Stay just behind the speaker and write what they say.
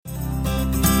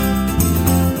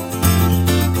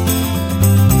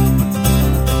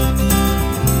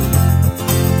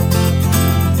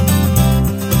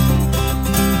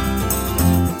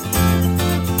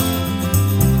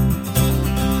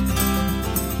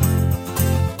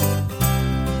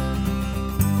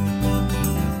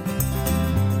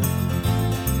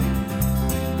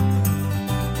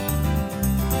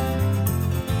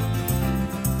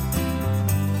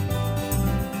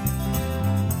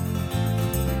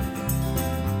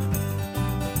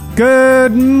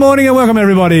Good morning and welcome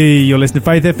everybody. You're listening to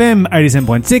Faith FM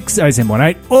 87.6,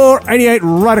 87.8 or 88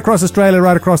 right across Australia,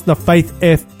 right across the Faith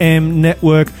FM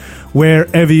network,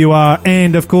 wherever you are.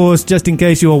 And of course, just in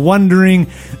case you are wondering,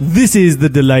 this is the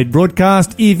delayed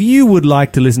broadcast. If you would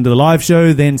like to listen to the live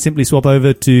show, then simply swap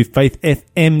over to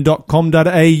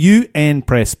faithfm.com.au and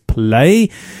press play.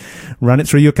 Run it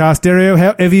through your car stereo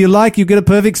however you like. You get a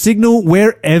perfect signal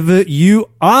wherever you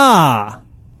are.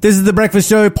 This is the breakfast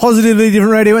show, Positively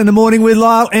Different Radio in the morning with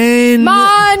Lyle and...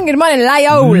 Mon! Good morning,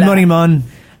 Lyle. Good morning, Mon.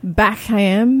 Back I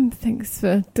am. Thanks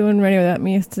for doing radio without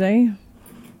me yesterday.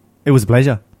 It was a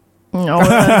pleasure. Oh,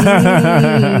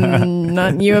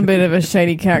 not you, a bit of a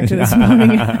shady character this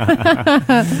morning.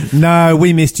 No,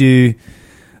 we missed you.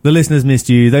 The listeners missed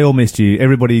you. They all missed you.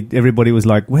 Everybody was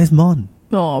like, where's Mon?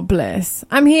 Oh, bless.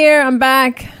 I'm here. I'm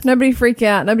back. Nobody freak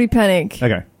out. Nobody panic.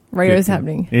 Okay. Radio's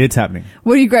happening. It's happening.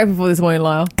 What are you grateful for this morning,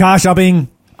 Lyle? Car shopping.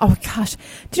 Oh, gosh.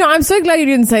 Do you know, I'm so glad you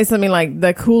didn't say something like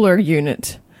the cooler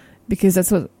unit, because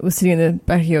that's what was sitting in the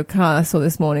back of your car I saw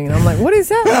this morning. And I'm like, what is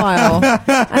that, Lyle? And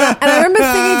I remember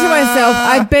thinking to myself,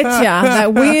 I bet ya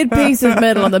that weird piece of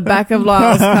metal on the back of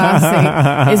Lyle's car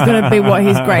seat is going to be what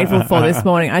he's grateful for this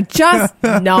morning. I just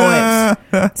know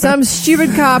it. Some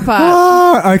stupid car part.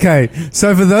 Oh, okay.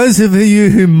 So for those of you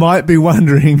who might be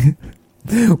wondering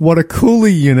what a cooler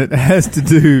unit has to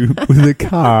do with a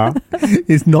car,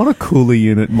 is not a cooler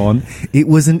unit, Mon. It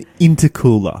was an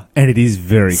intercooler, and it is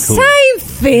very cool. Same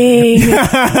thing. We all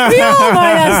know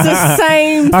that's the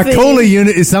same A thing. cooler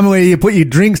unit is somewhere you put your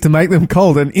drinks to make them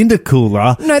cold. An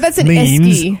intercooler No, that's an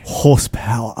means esky.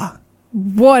 horsepower.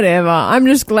 Whatever. I'm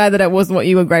just glad that it wasn't what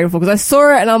you were grateful for, because I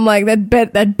saw it and I'm like, that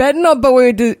better not be what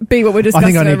we're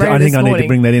discussing. I think I need morning. to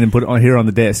bring that in and put it on here on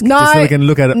the desk, No, just so we can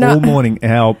look at it all morning.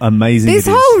 How amazing This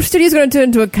it is! whole studio's going to turn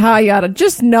into a car yard. I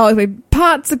just know it. With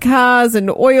parts of cars and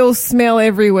oil smell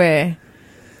everywhere.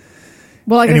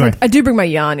 Well, Anyway. I do bring my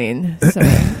yarn in. So,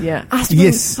 yeah. Ask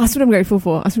what I'm grateful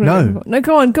for. Ask what No. I'm grateful for. No,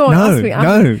 go on. No, ask me.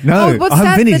 no. Oh, what's I'm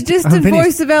that? finished. The distant I'm finished.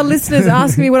 voice of our listeners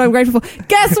asking me what I'm grateful for.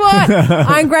 Guess what?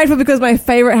 I'm grateful because my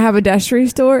favourite haberdashery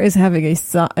store is having a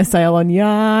sale on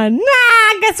yarn.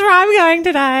 Nah, guess where I'm going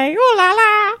today? Ooh la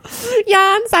la.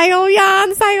 Yarn sale,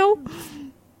 yarn sale.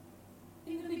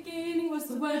 In the beginning was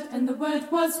the Word, and the Word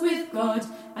was with God,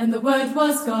 and the Word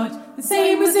was God. The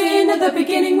same was in at the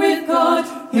beginning with God.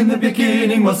 In the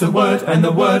beginning was the Word, and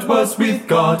the Word was with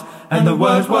God, and the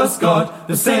Word was God.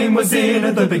 The same was in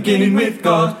at the beginning with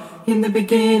God. In the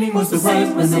beginning was the Word,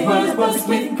 and the Word was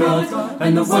with God,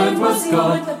 and the Word was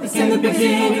God. In the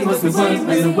beginning was the Word,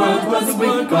 and the Word was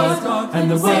with God, and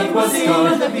the Word was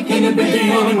God. In the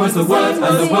beginning was the Word,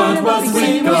 and the Word was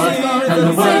with God, and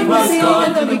the Word was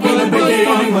God. In the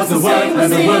beginning was the Word,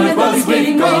 and the Word was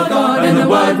with God, and the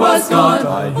Word was God.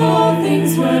 All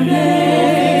things were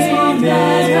made,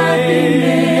 that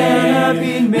have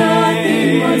been made.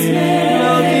 Nothing was made,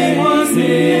 nothing was made.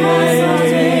 He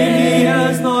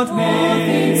has not made. All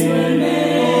things were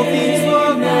made, all things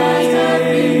were made,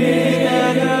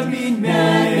 that have been made.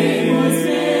 Nothing was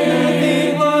made,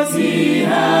 nothing was He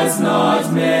has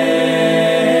not made.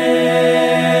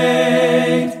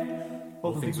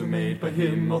 All things were made by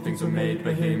Him, all things were made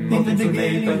by Him, all things were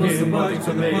made by Him, all things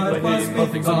were made by Him, all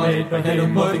things were made by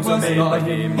Him, all things were made by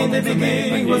Him. In the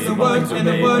beginning was the Word, and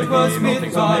the Word was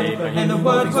with God, and the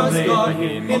Word was God.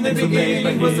 In the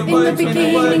beginning was the Word, and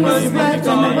the Word was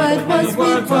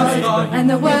with God, and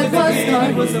the Word was God.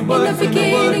 In the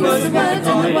beginning was the Word,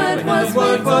 and the Word was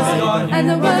with God, and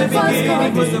the Word was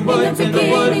God. In the beginning was the Word, and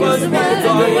the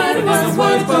Word was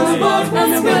with God,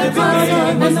 and the Word was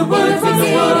God. And the Word was the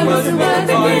Word, was the Word,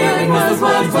 and the Word was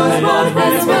with God, and the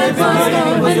Word was God.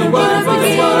 And the Word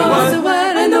was the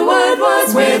Word, and the Word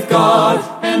was with God,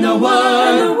 and the Word,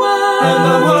 and the Word, and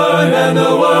the Word, and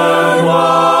the Word was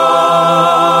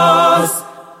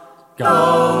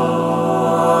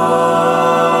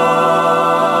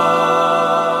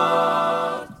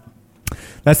God.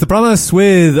 That's the promise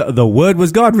with The Word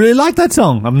Was God. Really like that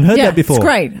song. I haven't heard that before. It's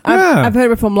great. I've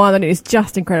heard it from live and it's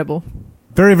just incredible.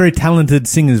 Very, very talented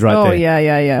singers right there. Oh,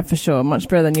 yeah, for sure. Much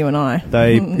better than you and I.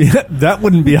 That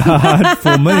wouldn't be hard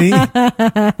for me.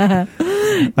 I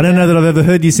don't know that I've ever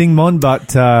heard you sing, Mon,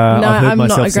 but I've heard I'm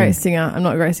myself not a great sing. singer. I'm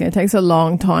not a great singer. It takes a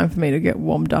long time for me to get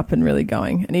warmed up and really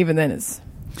going. And even then it's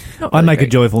not I really make a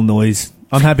great. joyful noise.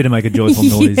 I'm happy to make a joyful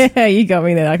noise. Yeah, you got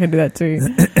me there. I can do that too.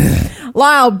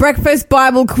 Lyle, breakfast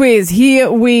Bible quiz.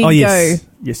 Here we Oh, go. yes.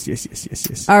 Yes.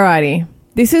 Alrighty.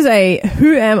 This is a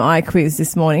Who Am I quiz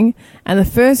this morning. And the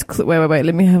first clue... Wait.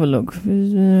 Let me have a look.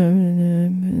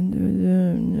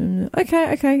 Okay.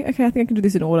 I think I can do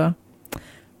this in order.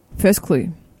 First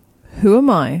clue. Who am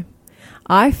I?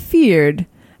 I feared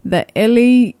that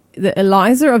that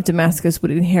Eliza of Damascus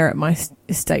would inherit my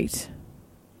estate.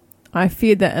 I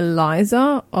feared that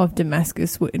Eliza of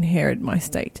Damascus would inherit my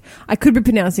state. I could be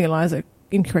pronouncing Eliza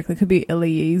incorrectly. It could be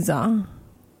Eliezer.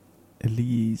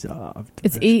 Eliezer of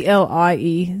It's Damascus.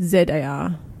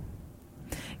 Eliezar.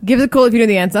 Give us a call if you know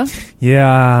the answer.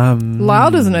 Yeah.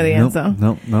 Lyle doesn't know the answer.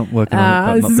 Nope, working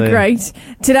on it, but This not is there. great.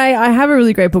 Today, I have a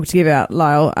really great book to give out,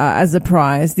 Lyle, as a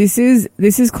prize. This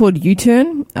is called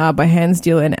U-Turn by Hans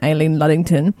Steele and Aileen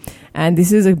Luddington, and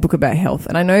this is a book about health.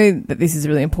 And I know that this is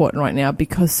really important right now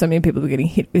because so many people are getting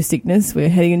hit with sickness. We're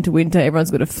heading into winter. Everyone's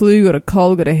got a flu, got a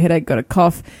cold, got a headache, got a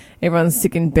cough. Everyone's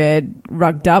sick in bed,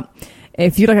 rugged up.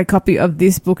 If you'd like a copy of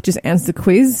this book, just answer the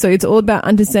quiz. So it's all about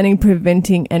understanding,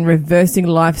 preventing, and reversing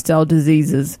lifestyle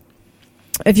diseases.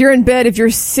 If you're in bed, if you're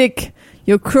sick,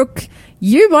 you're crook,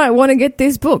 you might want to get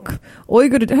this book. All you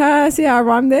got to see how I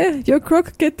rhyme there? You're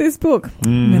crook, get this book.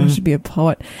 Man, I should be a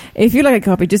poet. If you'd like a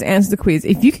copy, just answer the quiz.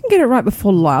 If you can get it right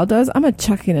before Lyle does, I'm going to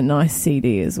chuck in a nice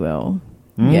CD as well.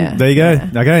 Yeah. There you go.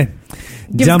 Yeah. Okay.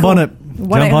 Give Jump us a on call. it.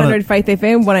 Jump on it.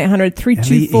 1-800-FAITH-FM,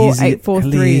 1-800-324-843.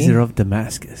 Eliezer of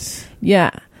Damascus.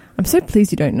 Yeah. I'm so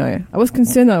pleased you don't know. I was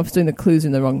concerned that I was doing the clues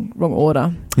in the wrong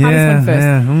order. Yeah, Hardest one first.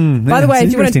 yeah. By the way,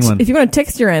 it's an interesting one. if you want to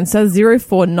text your answer,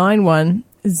 0491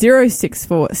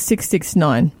 064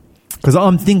 669. Because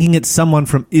I'm thinking it's someone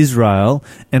from Israel,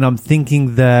 and I'm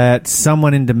thinking that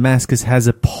someone in Damascus has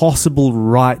a possible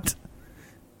right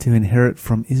to inherit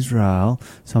from Israel.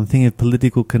 So I'm thinking of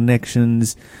political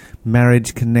connections,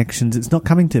 marriage connections. It's not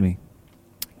coming to me.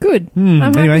 Good. I'm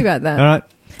Anyway, happy about that. All right.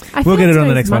 I We'll feel get it on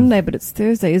the today's next one. Monday, but it's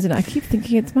Thursday, isn't it? I keep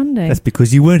thinking it's Monday. That's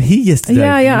because you weren't here yesterday.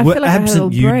 Yeah, You I were feel like I had a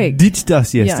absent. little break. You ditched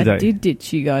us yesterday. Yeah, I did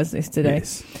ditch you guys yesterday.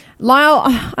 Yes. Lyle,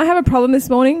 I have a problem this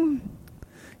morning.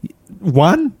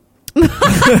 One? Lyle.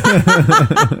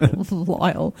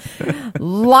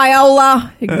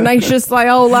 Lyola. Ignatius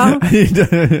Lyola.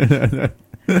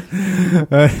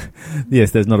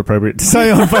 Yes, that's not appropriate to say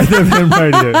on Faith FM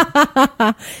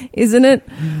radio. Isn't it?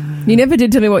 You never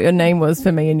did tell me what your name was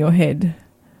for me in your head.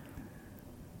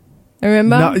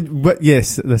 Remember? No, but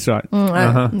yes, that's right.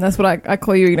 That's what I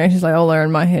call you, Ignatius Loyola,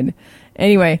 in my head.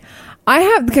 Anyway,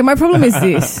 my problem is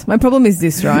this. My problem is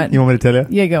this, right? You want me to tell you?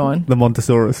 Yeah, go on. The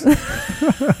Montesaurus.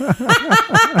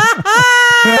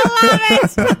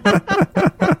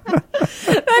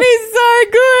 That is so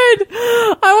good.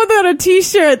 I want that on a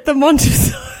t-shirt, the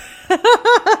Montessori.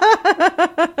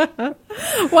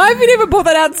 Why have you never put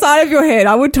that outside of your head?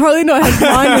 I would totally not have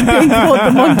minded being called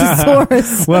the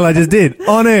Montesaurus. Well, I just did.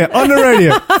 On air, on the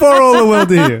radio, for all the world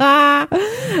to hear.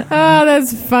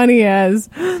 That's funny as.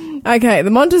 Okay, the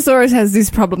Montesaurus has this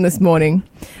problem this morning.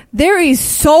 There is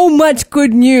so much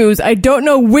good news. I don't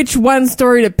know which one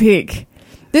story to pick.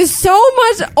 There's so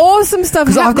much awesome stuff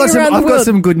happening around the I've world. got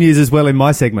some good news as well in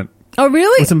my segment. Oh,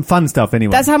 really? Or some fun stuff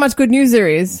anyway. That's how much good news there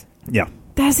is. Yeah.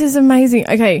 This is amazing.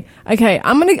 Okay.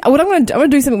 I'm gonna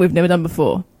do something we've never done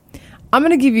before. I'm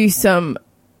gonna give you some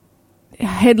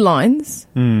headlines,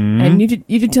 and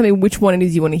you should tell me which one it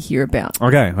is you want to hear about.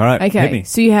 Okay, all right. Hit Okay. me.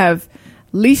 So you have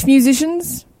Leaf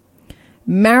musicians,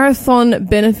 marathon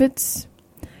benefits,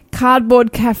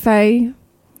 cardboard cafe,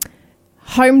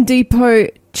 Home Depot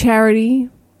charity,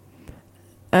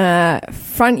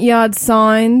 front yard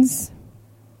signs,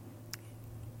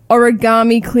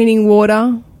 origami cleaning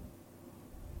water.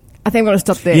 I think I'm going to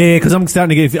stop there. Yeah, because I'm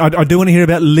starting to get... I do want to hear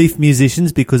about leaf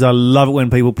musicians because I love it when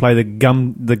people play the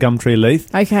Gumtree leaf.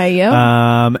 Okay,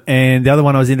 yeah. And the other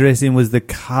one I was interested in was the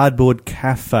Cardboard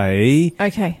Cafe.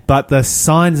 Okay. But the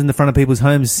signs in the front of people's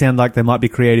homes sound like they might be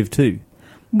creative too.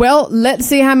 Well, let's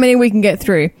see how many we can get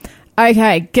through.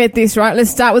 Okay, get this right.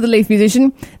 Let's start with the leaf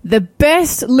musician. The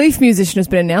best leaf musician has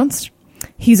been announced.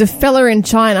 He's a fella in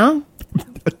China.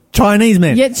 Chinese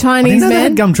man. Yeah, Chinese I didn't know they man.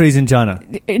 had gum trees in China.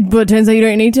 But it turns out you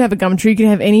don't need to have a gum tree. You can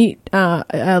have any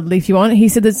leaf you want. He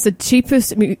said it's the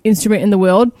cheapest instrument in the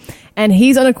world. And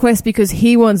he's on a quest because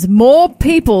he wants more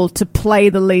people to play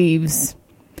the leaves.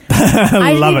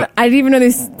 I love it. I didn't even know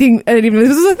this thing. I didn't even know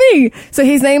this was a thing. So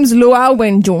his name's Luo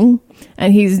Wenjong,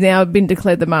 and he's now been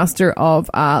declared the master of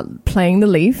playing the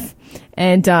leaf.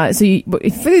 And so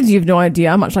if you have no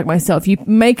idea, much like myself, you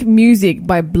make music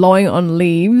by blowing on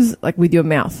leaves, like with your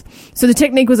mouth. So the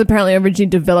technique was apparently originally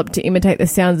developed to imitate the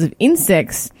sounds of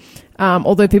insects,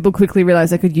 although people quickly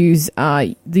realized they could use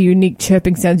the unique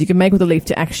chirping sounds you can make with a leaf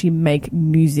to actually make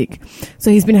music.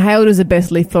 So he's been hailed as the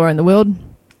best leaf blower in the world.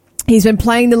 He's been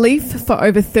playing the Leaf for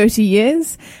over 30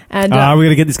 years. And We're going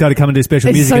to get this guy to come and do special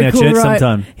it's music so in our cool, church right?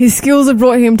 sometime. His skills have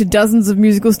brought him to dozens of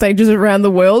musical stages around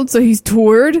the world. So he's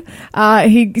toured.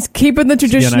 He's keeping the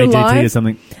Should be on tradition AGT or alive.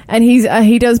 something. And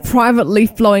he does private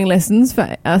leaf blowing lessons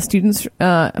for students,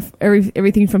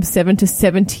 everything from 7 to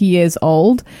 70 years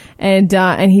old.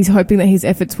 And he's hoping that his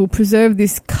efforts will preserve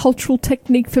this cultural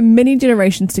technique for many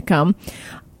generations to come.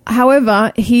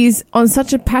 However, he's on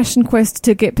such a passion quest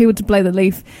to get people to play the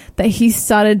leaf that he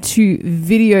started to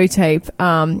videotape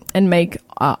and make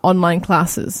online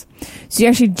classes. So you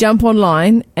actually jump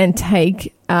online and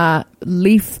take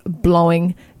leaf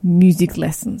blowing music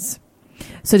lessons.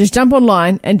 So just jump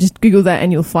online and just Google that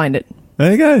and you'll find it.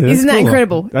 There you go. That's Isn't that cool.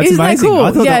 incredible? That's Isn't that amazing. cool?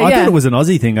 I thought Yeah, I yeah. thought it was an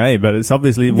Aussie thing, but it's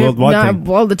obviously a worldwide thing.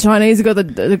 Well, the Chinese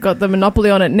have got the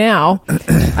monopoly on it now.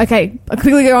 Okay, I'll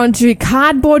quickly go on to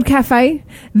Cardboard Cafe.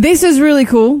 This is really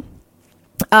cool.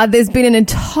 There's been an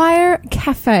entire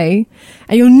cafe,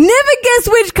 and you'll never guess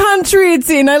which country it's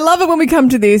in. I love it when we come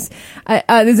to this.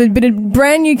 There's been a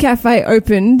brand new cafe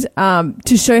opened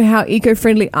to show how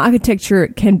eco-friendly architecture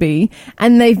can be,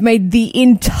 and they've made the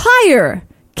entire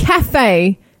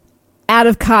cafe out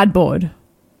of cardboard.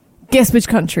 Guess which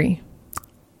country?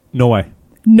 Norway.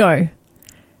 No.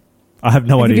 I have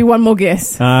no I'll give idea. you one more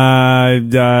guess. Chile.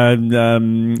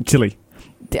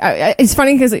 It's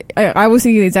funny because I was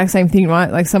thinking the exact same thing,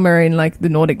 right? Like somewhere in like the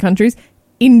Nordic countries.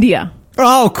 India.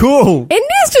 Oh, cool.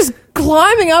 India's just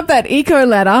climbing up that eco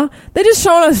ladder. They're just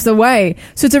showing us the way.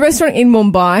 So it's a restaurant in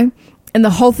Mumbai, and the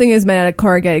whole thing is made out of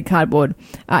corrugated cardboard,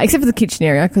 except for the kitchen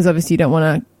area, because obviously you don't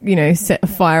want to, set a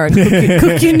fire and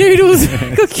cook your noodles,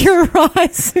 cook your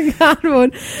rice in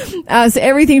cardboard. So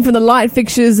everything from the light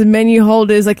fixtures, the menu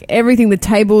holders, like everything, the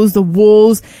tables, the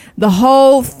walls, the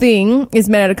whole thing is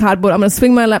made out of cardboard. I'm going to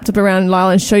swing my laptop around, Lyle,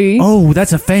 and show you. Oh,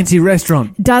 that's a fancy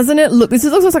restaurant. Doesn't it look? This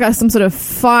looks like some sort of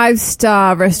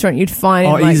 5-star restaurant you'd find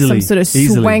in like easily, some sort of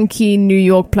easily. swanky New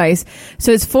York place.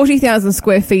 So it's 40,000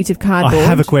 square feet of I cardboard.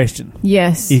 have a question.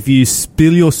 Yes. If you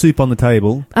spill your soup on the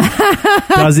table,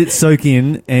 does it soak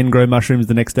in and grow mushrooms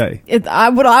the next day?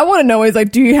 What I want to know is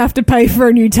like, do you have to pay for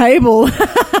a new table?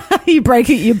 You break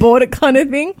it, you bought it, kind of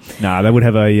thing. Nah, they would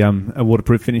have a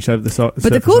waterproof finish over the side.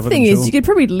 But the cool thing is, you could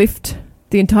probably lift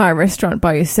the entire restaurant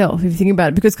by yourself if you think about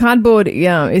it, because cardboard,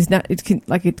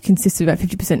 it consists of about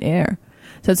 50% air.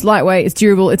 So it's lightweight, it's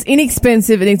durable, it's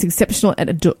inexpensive, and it's exceptional at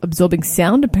absorbing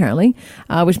sound, apparently,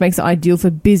 which makes it ideal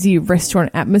for busy restaurant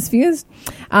atmospheres.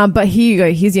 But here you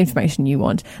go. Here's the information you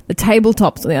want. The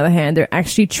tabletops, on the other hand, they're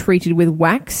actually treated with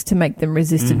wax to make them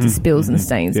resistant to spills and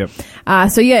stains. Yep.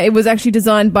 It was actually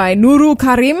designed by Nurul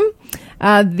Karim,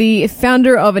 the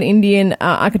founder of an Indian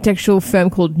architectural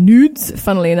firm called Nudes,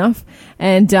 funnily enough.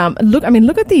 And look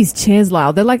at these chairs,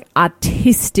 Lyle. They're like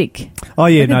artistic. Oh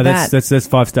yeah, Look no, at that's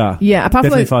 5-star. Yeah, apart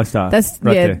Definitely from 5-star. That's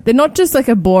right yeah. there. They're not just like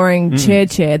a boring chair.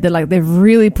 They've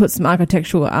really put some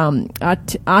architectural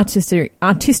artistry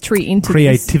into this.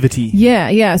 Creativity.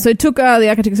 Yeah. So it took the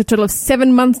architects a total of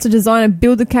 7 months to design and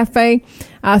build the cafe,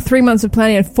 3 months of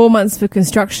planning and 4 months for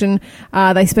construction.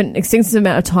 They spent an extensive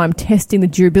amount of time testing the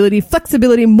durability,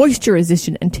 flexibility, moisture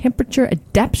resistance, and temperature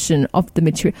adaptation of the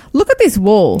material. Look at this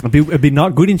wall. It'd be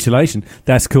not good insulation.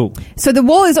 That's cool. So the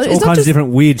wall is All it's not kinds of just. different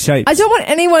weird shapes. I don't want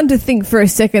anyone to think for a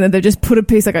second that they've just put a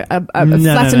piece like a No,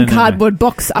 flattened no. cardboard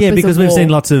box up Yeah, as because a we've wall. seen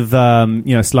lots of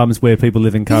slums where people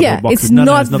live in cardboard boxes. It's No,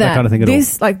 not it's not that kind of thing at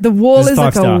this, like the wall This is is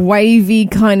like a 5-star. wavy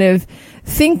kind of.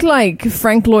 Think like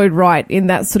Frank Lloyd Wright in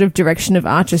that sort of direction of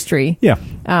artistry. Yeah.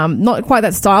 Not quite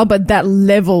that style, but that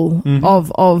level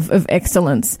of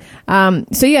excellence. So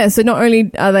not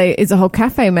only is the whole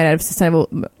cafe made out of sustainable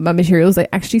materials, they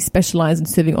actually specialize in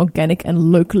serving organic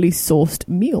and locally sourced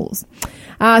meals.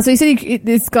 So he said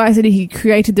this guy said he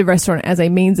created the restaurant as a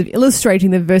means of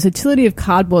illustrating the versatility of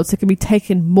cardboard so it can be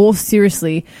taken more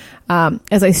seriously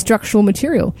as a structural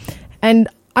material. And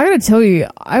I gotta tell you,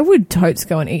 I would totes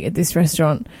go and eat at this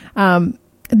restaurant. The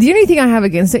only thing I have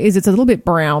against it is it's a little bit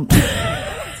brown.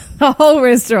 The whole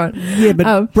restaurant. Yeah,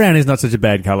 but brown is not such a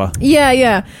bad colour.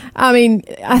 Yeah. I mean,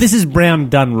 This is brown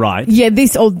done right. yeah,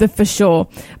 for sure.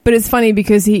 But it's funny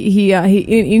because he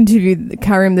interviewed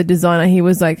Karim, the designer. He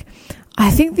was like,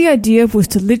 I think the idea was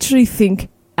to literally think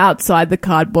outside the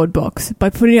cardboard box by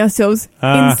putting ourselves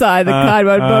inside the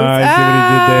cardboard box. I see what he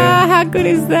did there. How good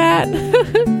is that?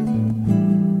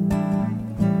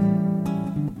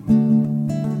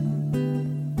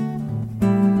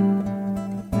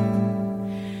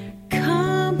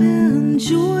 Come and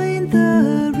join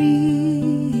the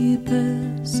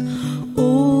reapers,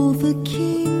 all the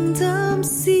kingdom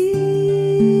seekers,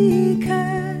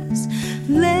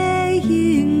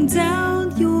 laying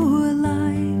down your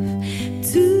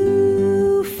life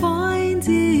to find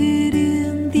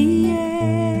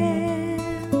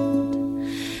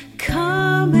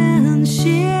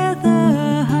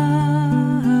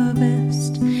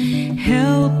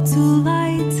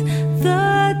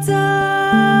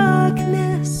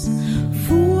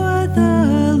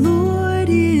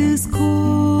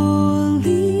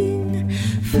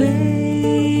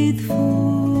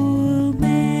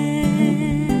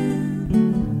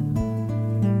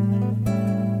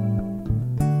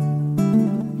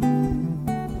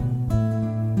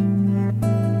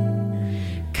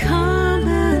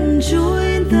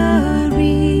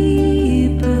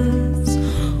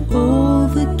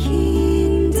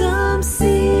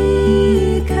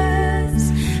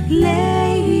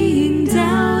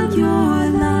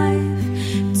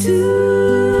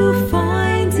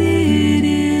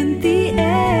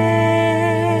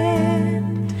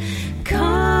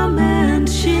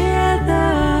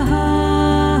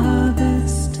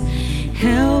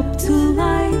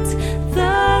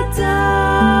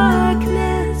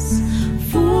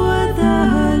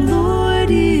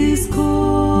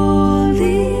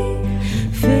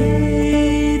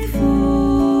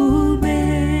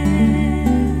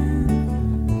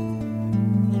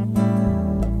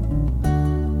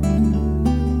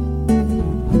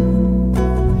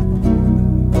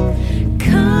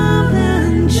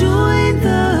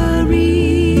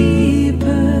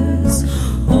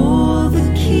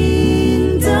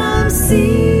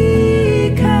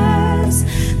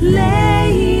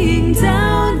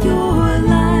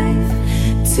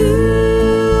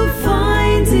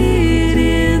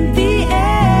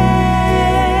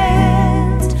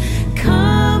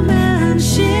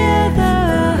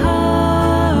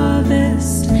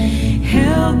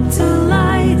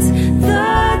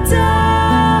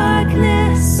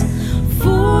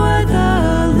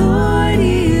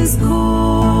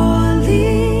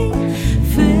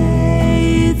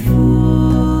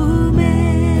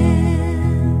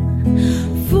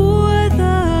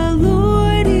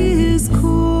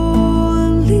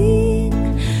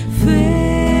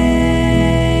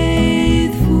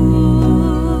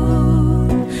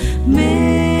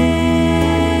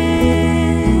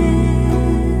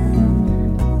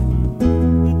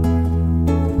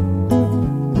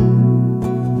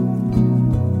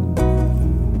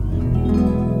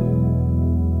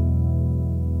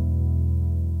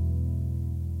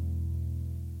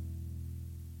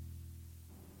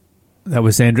That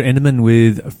was Sandra Enderman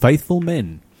with Faithful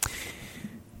Men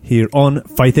here on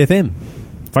Faith FM.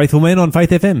 Faithful Men on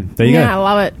Faith FM. There you Yeah, I go.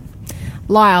 love it.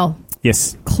 Lyle,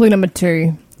 Yes. clue number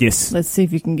 2. Yes. Let's see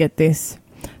if you can get this.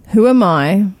 Who am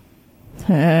I?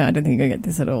 I don't think you're going to get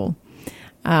this at all.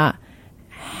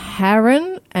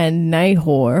 Haran and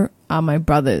Nahor are my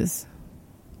brothers.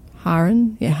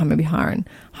 Haran? Yeah, maybe Haran.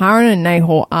 Haran and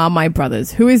Nahor are my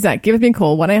brothers. Who is that? Give me a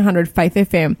call,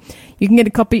 1-800-FAITH-FM. You can get a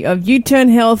copy of U-Turn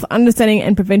Health, Understanding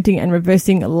and Preventing and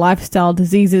Reversing Lifestyle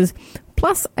Diseases,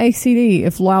 plus a CD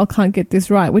if Lyle can't get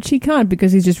this right, which he can't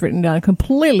because he's just written down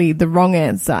completely the wrong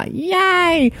answer.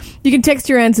 Yay! You can text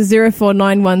your answer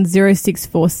 0491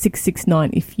 064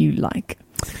 669 if you like.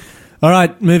 All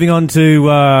right, moving on to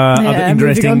other Moving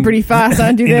interesting, on pretty fast,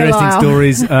 aren't you there, interesting Lyle?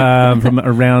 stories from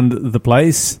around the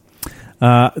place.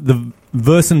 The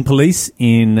Versen police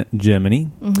in Germany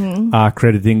are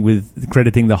crediting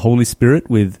the Holy Spirit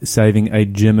with saving a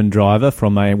German driver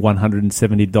from a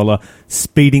 $170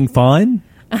 speeding fine.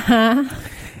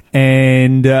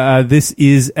 And this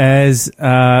is as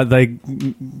they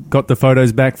got the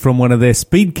photos back from one of their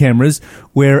speed cameras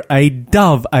where a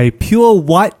dove, a pure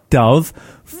white dove,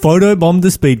 photobombed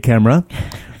the speed camera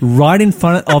right in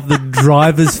front of the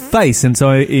driver's face. And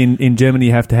so in Germany,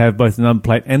 you have to have both the number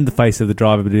plate and the face of the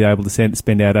driver to be able to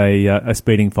spend out a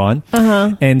speeding fine.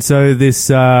 And so this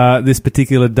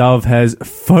particular dove has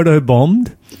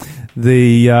photobombed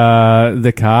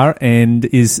the car and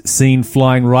is seen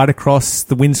flying right across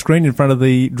the windscreen in front of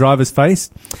the driver's face.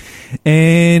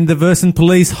 And the Versen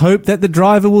police hope that the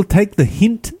driver will take the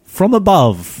hint from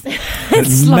above.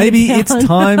 Maybe down. it's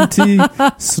time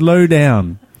to slow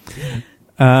down.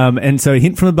 And so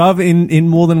hint from above in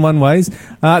more than one ways.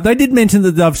 They did mention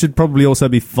that the dove should probably also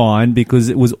be fined because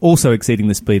it was also exceeding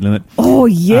the speed limit. Oh,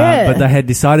 yeah. But they had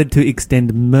decided to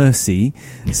extend mercy,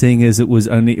 seeing as it was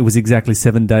exactly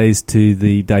 7 days to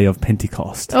the day of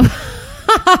Pentecost. There's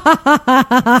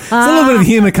a little bit of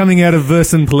humour coming out of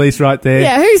Versen police right there.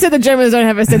 Yeah, who said the Germans don't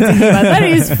have a sense of humour? That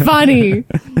is funny.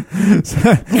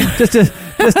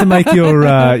 just to make your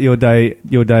day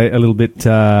a little bit.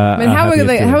 I mean, how happier too.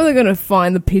 are they going to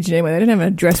find the pigeon anyway? They don't have an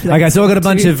address. Okay, so I got a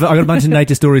bunch of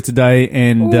nature stories today,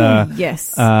 and Ooh,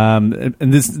 yes, and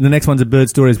the next one's a bird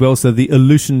story as well. So the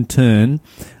Aleutian tern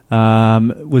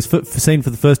was seen for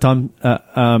the first time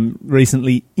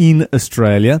recently in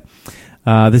Australia.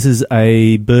 This is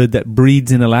a bird that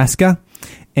breeds in Alaska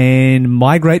and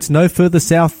migrates no further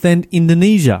south than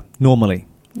Indonesia normally.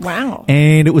 wow.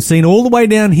 And it was seen all the way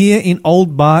down here in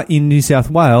Old Bar in New South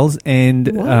Wales, and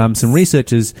some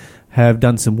researchers have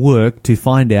done some work to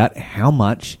find out how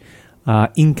much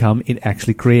income it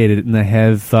actually created. And they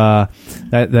have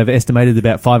they've estimated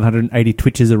about 580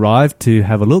 twitchers arrived to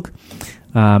have a look,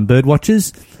 bird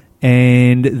watchers,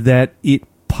 and that it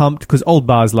pumped, because Old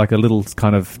Bar is like a little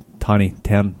kind of tiny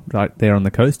town right there on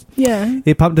the coast. Yeah.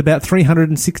 It pumped about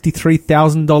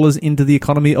 $363,000 into the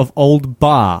economy of Old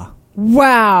Bar.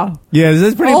 Wow. Yeah,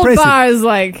 that's pretty Old impressive. Bar is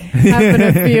like having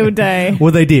a field day.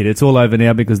 Well, they did. It's all over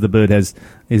now because the bird is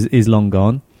long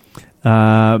gone.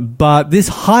 But this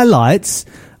highlights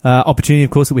opportunity, of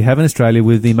course, that we have in Australia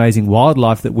with the amazing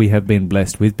wildlife that we have been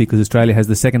blessed with, because Australia has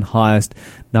the second highest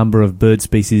number of bird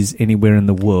species anywhere in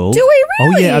the world. Do we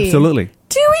really? Oh, yeah, absolutely.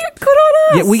 Do we? Good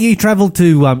on us. Yeah, you travel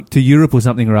to Europe or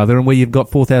something or other, and where you've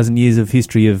got 4,000 years of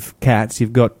history of cats,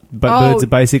 you've got birds are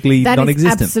basically that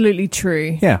non-existent. Is absolutely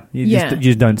true. Yeah, you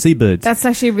just don't see birds. That's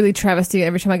actually a really travesty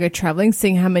every time I go travelling,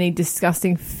 seeing how many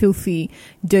disgusting, filthy,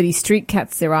 dirty street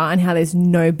cats there are and how there's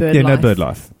no bird life. Yeah, no bird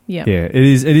life. Yeah. Yeah, it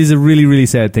is a really, really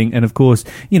sad thing. And of course,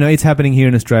 it's happening here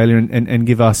in Australia, and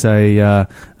give us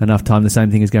enough time, the same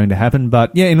thing is going to happen.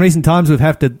 But yeah, in recent times we've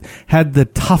had the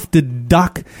tufted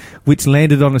duck, which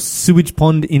landed on a sewage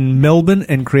pond in Melbourne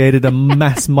and created a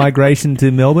mass migration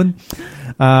to Melbourne.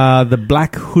 The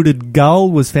black-hooded gull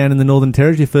was found in the Northern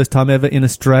Territory, first time ever in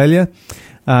Australia.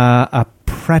 A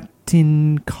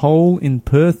pratin cole in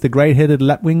Perth, the great-headed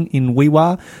lapwing in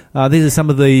Wee-Waa. These are some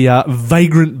of the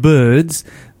vagrant birds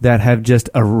that have just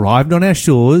arrived on our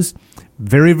shores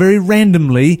very, very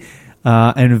randomly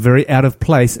and very out of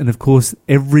place. And, of course,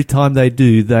 every time they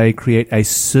do, they create a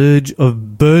surge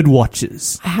of bird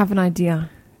watchers. I have an idea.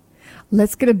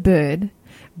 Let's get a bird,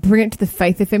 bring it to the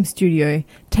Faith FM studio,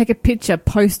 take a picture,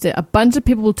 post it. A bunch of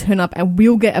people will turn up and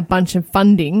we'll get a bunch of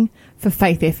funding for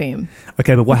Faith FM.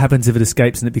 Okay, but what happens if it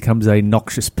escapes and it becomes a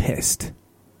noxious pest?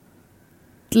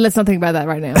 Let's not think about that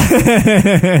right now.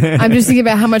 I'm just thinking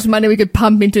about how much money we could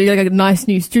pump into like a nice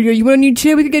new studio. You want a new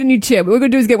chair? We could get a new chair. What we're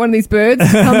going to do is get one of these birds,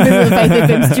 come visit the Faith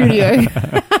FM studio.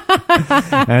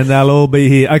 And they'll all be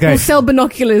here. Okay. We'll sell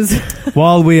binoculars.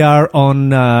 While we are on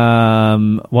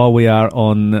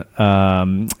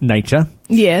nature,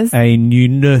 Yes. a new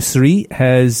nursery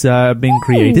has been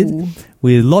created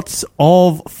with lots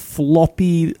of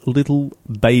floppy little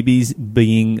babies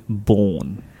being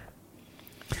born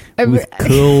with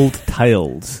curled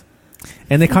tails.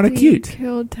 And they're kind of cute.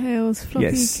 Curled tails, floppy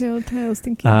Yes. curled tails.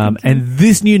 Thank you. And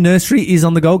this new nursery is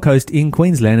on the Gold Coast in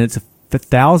Queensland. It's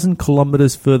 1,000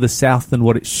 kilometres further south than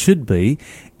what it should be.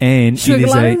 And Sugar it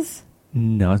is gliders?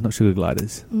 No, it's not sugar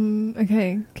gliders.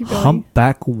 Okay, keep going.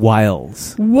 Humpback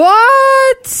whales.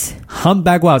 What?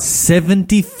 Humpback whales.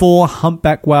 74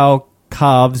 humpback whale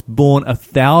calves born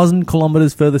 1,000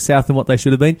 kilometres further south than what they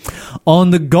should have been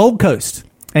on the Gold Coast.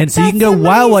 And so you can That's go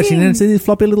whale watching amazing. and see these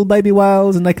floppy little baby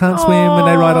whales, and they can't swim, and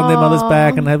they ride on their mother's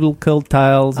back, and they have little curled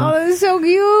tails. And Oh, that's so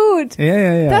cute.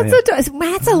 yeah. That's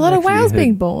a lot of Actually whales heard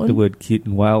being born. The word cute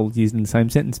and whale used in the same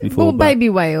sentence before. Well, but- baby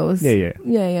whales. Yeah.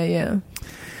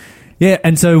 Yeah,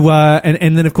 and so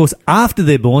and then of course after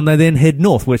they're born, they then head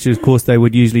north, which of course they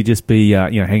would usually just be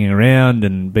hanging around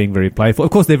and being very playful.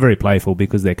 Of course, they're very playful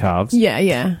because they're calves.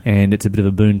 Yeah. And it's a bit of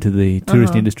a boon to the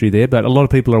tourist industry there. But a lot of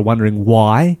people are wondering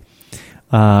why.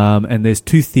 And there's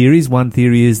two theories. One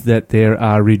theory is that there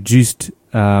are reduced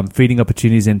feeding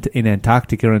opportunities in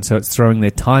Antarctica, and so it's throwing their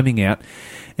timing out.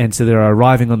 And so they're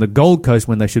arriving on the Gold Coast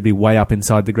when they should be way up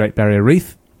inside the Great Barrier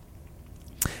Reef.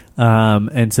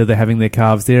 And so they're having their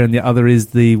calves there. And the other is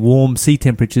the warm sea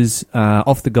temperatures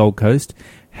off the Gold Coast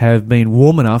have been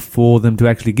warm enough for them to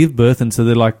actually give birth. And so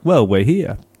they're like, well, we're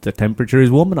here. The temperature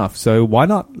is warm enough, so why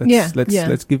not?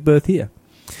 Let's give birth here.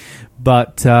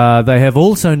 But they have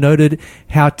also noted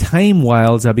how tame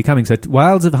whales are becoming. So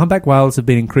humpback whales have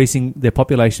been increasing their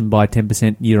population by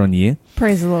 10% year on year.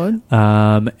 Praise the Lord.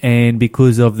 And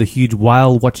because of the huge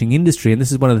whale watching industry, and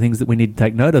this is one of the things that we need to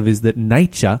take note of, is that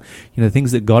nature, the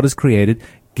things that God has created,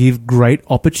 give great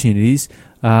opportunities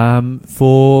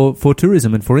for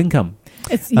tourism and for income.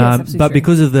 It's absolutely but true.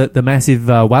 because of the massive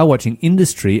whale watching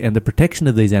industry and the protection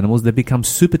of these animals, they've become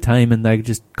super tame, and they're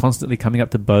just constantly coming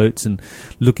up to boats and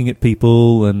looking at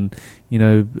people and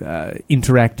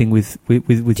interacting with human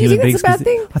Do you beings. think it's a bad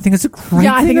thing? I think it's a great thing.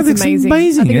 I think it's amazing.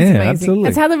 Amazing. I think it's amazing. Absolutely.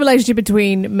 It's how the relationship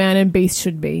between man and beast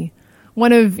should be.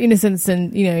 One of innocence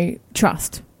and,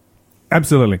 trust.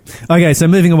 Absolutely. Okay, so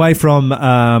moving away from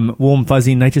warm,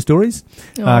 fuzzy nature stories,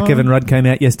 Kevin Rudd came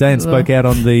out yesterday and spoke out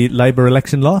on the Labor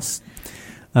election loss.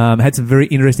 Had some very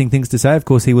interesting things to say. Of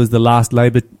course, he was the last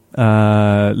Labor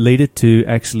leader to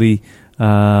actually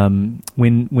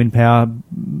win power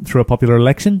through a popular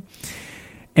election.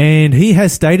 And he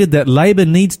has stated that Labor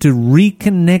needs to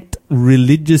reconnect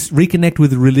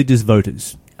with religious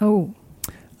voters. Oh.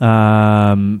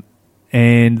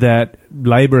 And that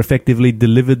Labor effectively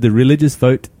delivered the religious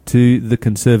vote to the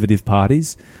conservative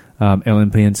parties,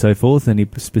 LNP and so forth, and he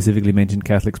specifically mentioned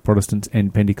Catholics, Protestants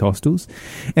and Pentecostals.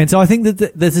 And so I think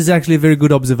that this is actually a very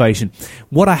good observation.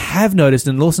 What I have noticed,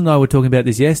 and Lawson and I were talking about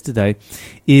this yesterday,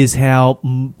 is how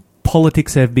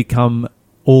politics have become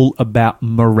all about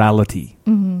morality.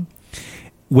 Mm-hmm.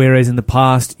 Whereas in the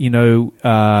past,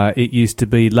 it used to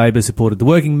be Labor supported the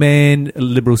working man,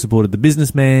 Liberal supported the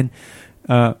businessman.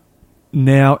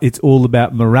 Now it's all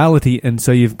about morality, and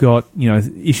so you've got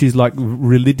issues like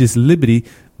religious liberty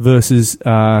versus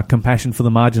compassion for the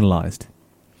marginalised.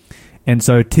 And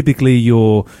so typically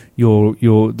your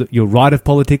right of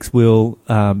politics will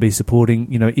be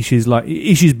supporting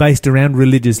issues based around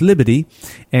religious liberty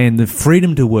and the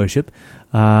freedom to worship,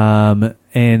 and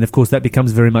of course that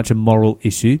becomes very much a moral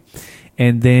issue.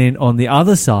 And then on the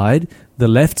other side, the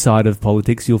left side of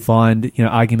politics, you'll find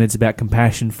arguments about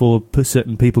compassion for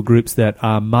certain people groups that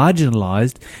are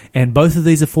marginalised, and both of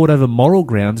these are fought over moral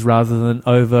grounds rather than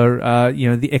over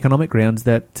the economic grounds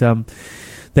that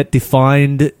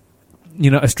defined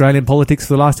Australian politics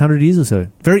for the last 100 years or so.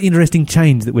 Very interesting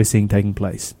change that we're seeing taking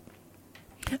place.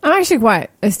 I'm actually quite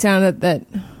astounded that.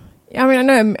 I mean, I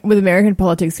know with American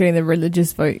politics, getting the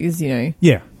religious vote is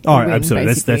Yeah. Oh, win,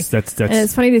 absolutely. basically. That's. And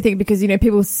it's funny to think because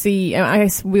people see. I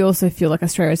guess we also feel like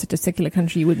Australia is such a secular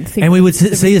country. You wouldn't think, and we would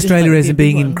the see religious Australia vote as would be a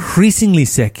being big one. increasingly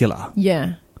secular,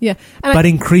 Yeah. And but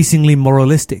increasingly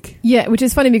moralistic. yeah, which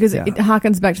is funny because Yeah. it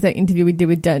harkens back to that interview we did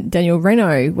with Daniel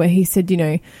Reno, where he said,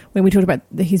 when we talked about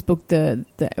his book,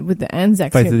 with the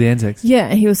Anzacs. Faith of the Anzacs. Yeah,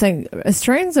 and he was saying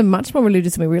Australians are much more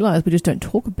religious than we realise. We just don't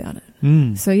talk about it.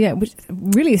 Mm. So yeah, which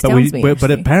really astounds me. But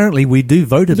actually. apparently we do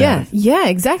vote about it. Yeah,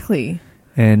 exactly.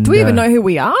 And Do we even know who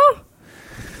we are?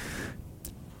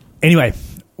 Anyway,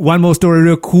 One more story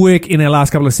real quick in our last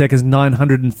couple of seconds.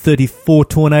 934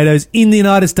 tornadoes in the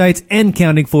United States and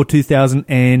counting for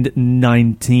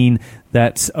 2019.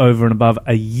 That's over and above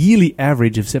a yearly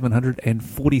average of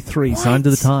 743. Sign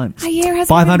to the times. A year has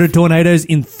 500 tornadoes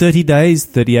in 30 days,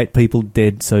 38 people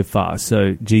dead so far.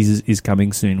 So Jesus is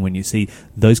coming soon when you see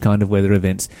those kind of weather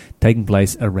events taking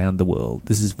place around the world.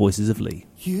 This is Voices of Lee.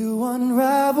 You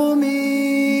unravel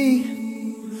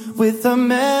me with a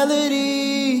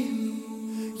melody.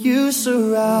 You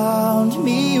surround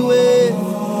me with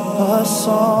a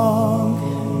song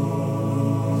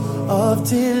of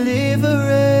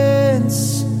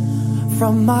deliverance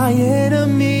from my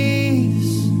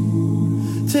enemies,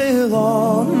 till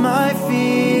all my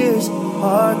fears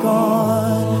are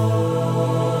gone.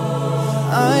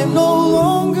 I'm no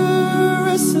longer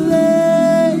a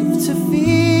slave to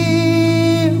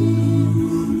fear.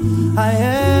 I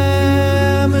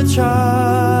am a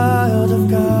child of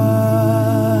God.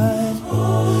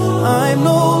 I'm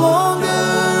no longer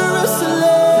a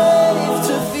slave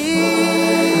to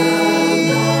fear.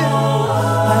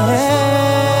 I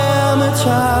am a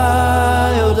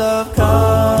child of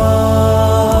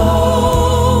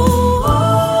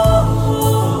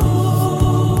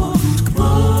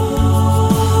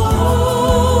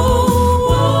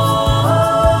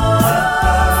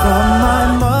From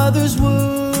my mother's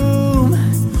womb,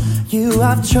 you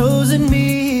have chosen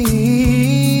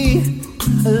me.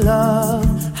 Love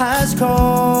has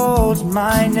called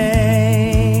my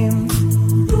name.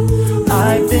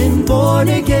 I've been born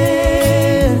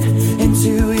again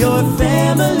into your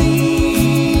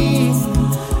family.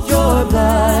 Your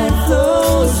blood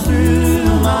flows through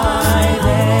my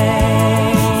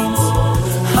veins.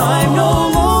 I'm no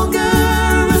longer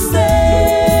a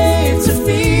slave to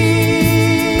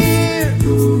fear.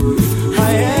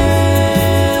 I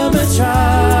am a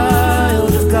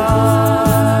child of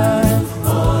God.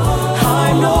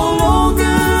 I'm no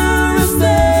longer a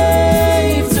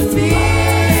slave to fear.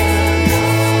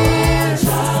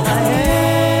 I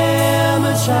am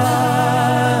a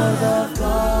child of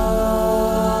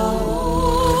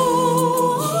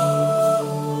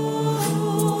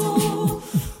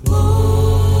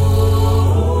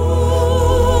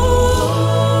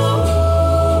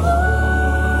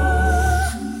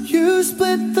You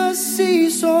split the sea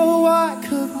so I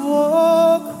could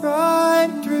walk right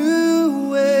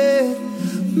through it.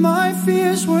 My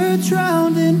fears were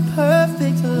drowned in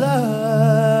perfect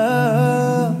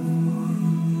love.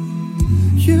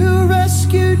 You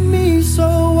rescued me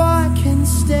so I can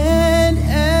stand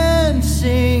and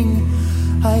sing.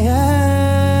 I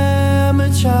am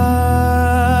a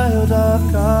child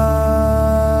of God.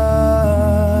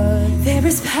 There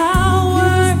is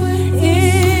power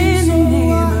in the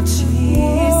name of Jesus.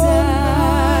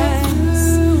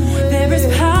 There is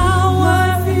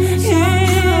power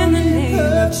in the name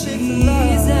of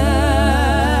Jesus.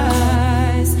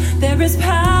 There is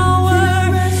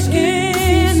power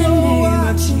in the name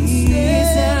of Jesus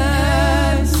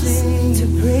to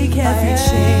break every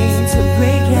chain, to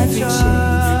break every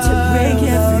chain, to break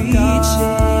every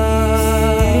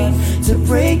chain, to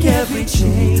break every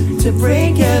chain, to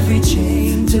break every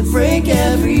chain, to break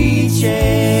every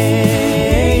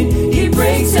chain. He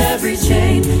breaks every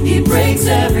chain, he breaks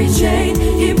every chain,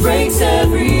 he breaks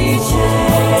every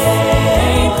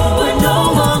chain. We're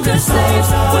no longer slaves,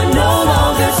 we're no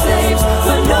longer slaves,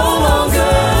 we're no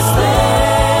longer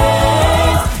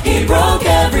slaves. He broke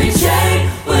every chain,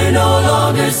 we're no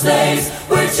longer slaves,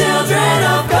 we're children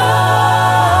of God.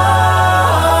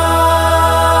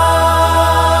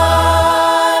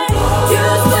 You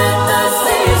split the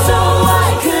sea so I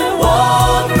could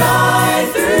walk right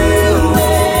through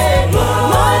it.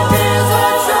 My fears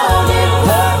are drowned in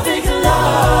perfect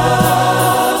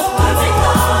love.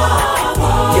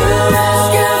 You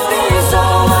rescued me so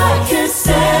I could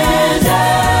stand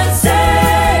and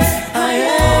say, I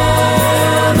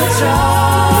am a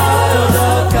child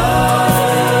of God.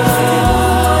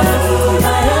 I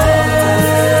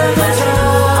am a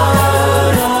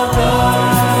child of God.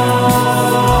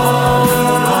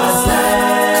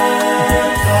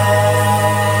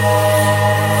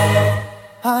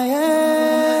 I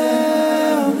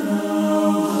am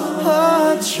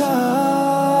a child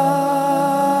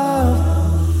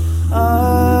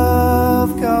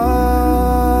of God.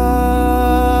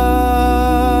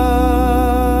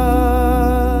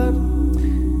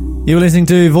 You're listening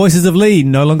to Voices of Lee,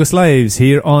 No Longer Slaves,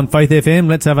 here on Faith FM.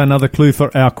 Let's have another clue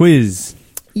for our quiz.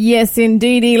 Yes,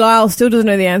 indeed. Lyle still doesn't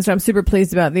know the answer. I'm super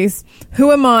pleased about this.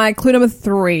 Who am I? Clue number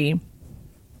 3.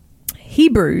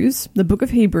 Hebrews, the book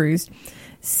of Hebrews,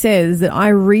 says that I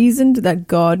reasoned that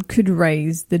God could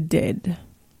raise the dead.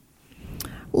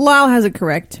 Lyle has it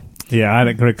correct. Yeah, I had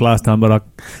it correct last time, but I'm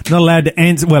not allowed to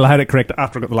answer. Well, I had it correct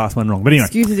after I got the last one wrong. But anyway.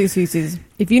 Excuses.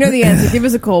 If you know the answer, give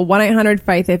us a call,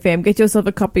 1-800-FAITH-FM. Get yourself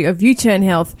a copy of U-Turn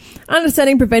Health,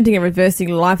 Understanding, Preventing and Reversing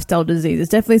Lifestyle Disease. It's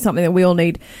definitely something that we all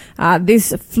need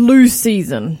this flu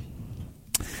season.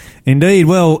 Indeed.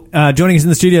 Well, joining us in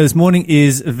the studio this morning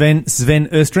is Sven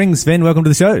Östring. Sven, welcome to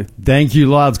the show. Thank you,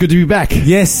 Lyle. It's good to be back.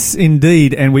 Yes,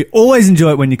 indeed. And we always enjoy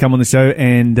it when you come on the show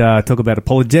and talk about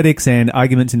apologetics and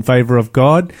arguments in favour of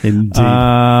God. Indeed.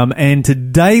 And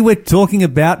today we're talking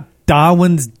about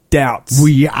Darwin's doubts.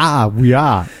 We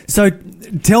are. So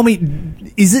tell me,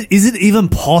 is it even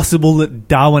possible that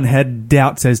Darwin had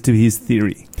doubts as to his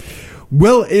theory?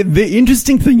 Well, the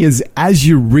interesting thing is, as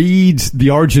you read The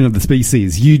Origin of the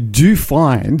Species, you do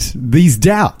find these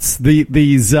doubts,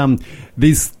 these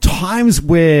times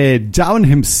where Darwin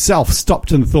himself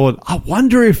stopped and thought, I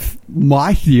wonder if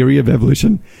my theory of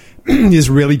evolution is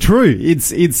really true.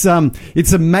 It's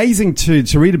amazing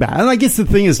to read about. And I guess the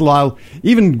thing is, Lyle,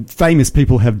 even famous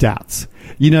people have doubts.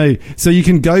 You know, so you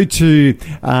can go to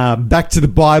back to the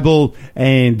Bible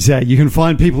and you can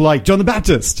find people like John the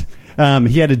Baptist.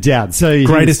 He had a doubt. So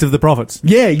Greatest of the prophets.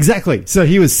 Yeah, exactly. So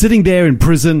he was sitting there in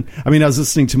prison. I mean, I was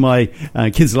listening to my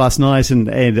kids last night and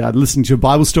listening to a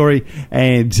Bible story,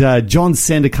 and John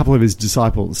sent a couple of his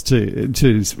disciples to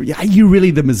are you really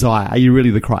the Messiah? Are you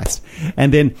really the Christ?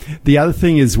 And then the other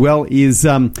thing as well is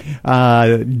Thomas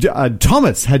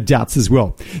had doubts as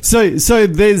well. So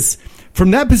there's,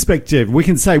 from that perspective, we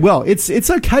can say, well,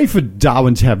 it's okay for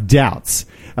Darwin to have doubts.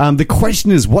 The question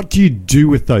is, what do you do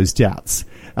with those doubts?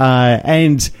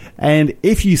 And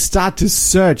if you start to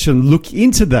search and look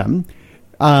into them,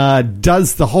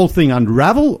 does the whole thing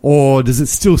unravel, or does it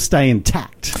still stay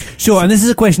intact? Sure, and this is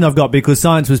a question I've got because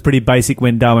science was pretty basic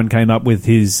when Darwin came up with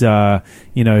his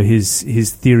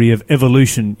theory of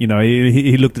evolution. You know,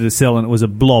 he looked at a cell and it was a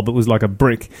blob; it was like a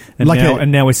brick,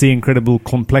 and now we see incredible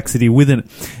complexity within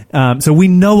it. So we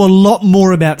know a lot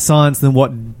more about science than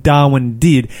what Darwin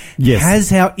did. Yes.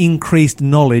 Has our increased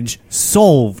knowledge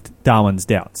solved Darwin's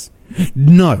doubts?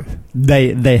 No,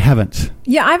 they haven't.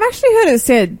 Yeah, I've actually heard it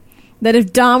said that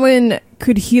if Darwin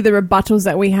could hear the rebuttals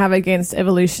that we have against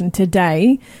evolution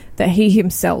today, that he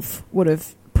himself would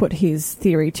have put his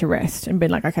theory to rest and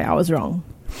been like, okay, I was wrong.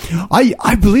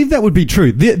 I believe that would be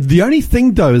true. The only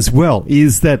thing, though, as well,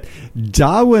 is that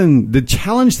the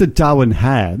challenge that Darwin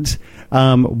had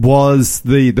was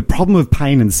the problem of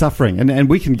pain and suffering. And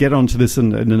we can get onto this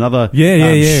in another show.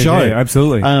 Yeah,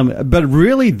 absolutely. But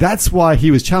really, that's why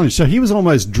he was challenged. So he was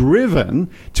almost driven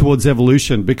towards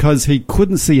evolution because he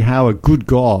couldn't see how a good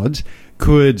God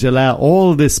could allow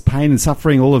all of this pain and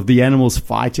suffering, all of the animals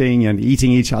fighting and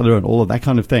eating each other and all of that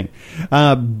kind of thing.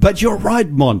 But you're right,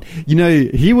 Mon. You know,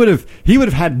 he would have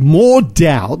had more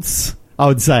doubts, I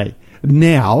would say,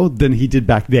 now than he did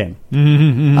back then.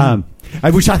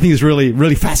 Which I think is really,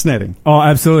 really fascinating. Oh,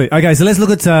 absolutely. Okay, so let's look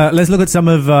at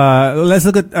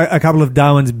a couple of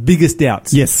Darwin's biggest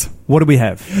doubts. Yes. What do we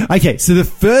have? Okay, so the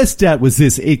first doubt was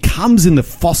this. It comes in the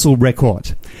fossil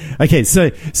record. Okay,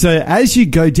 so as you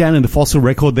go down in the fossil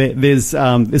record, there's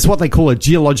what they call a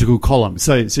geological column.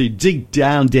 So you dig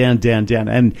down,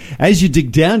 and as you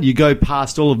dig down, you go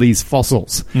past all of these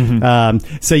fossils.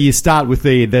 Mm-hmm. So you start with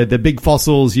the big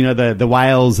fossils, you know, the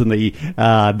whales and the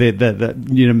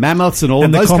mammoths and all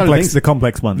of those kind of things. The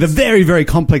complex ones. The very, very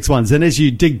complex ones. And as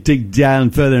you dig down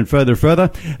further and further,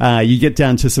 you get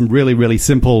down to some really, really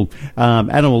simple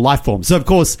animal life forms. So, of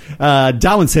course,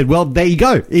 Darwin said, well, there you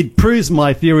go. It proves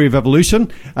my theory of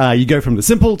evolution. You go from the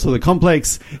simple to the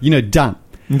complex, done.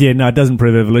 Yeah, no, it doesn't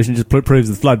prove evolution, it just proves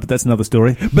the flood, but that's another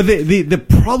story. But the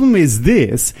problem is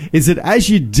that as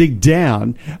you dig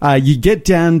down, you get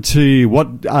down to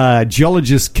what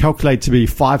geologists calculate to be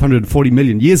 540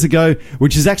 million years ago,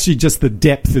 which is actually just the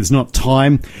depth, it's not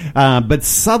time. But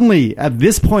suddenly, at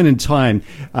this point in time,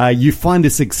 you find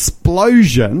this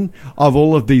explosion of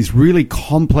all of these really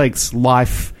complex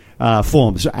life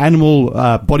forms, animal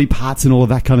body parts and all of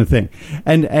that kind of thing.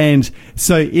 And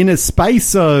so in a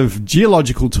space of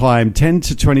geological time, 10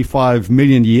 to 25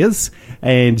 million years,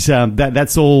 and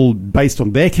that's all based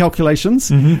on their calculations,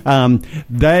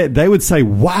 they would say,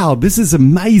 wow, this is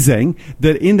amazing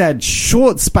that in that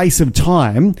short space of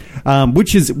time,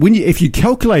 which is, if you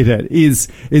calculate it, is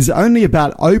only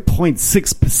about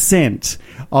 0.6%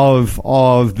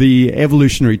 of the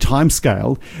evolutionary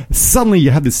timescale, suddenly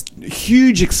you have this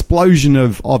huge explosion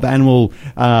of animal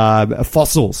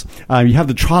fossils. You have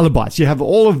the trilobites. You have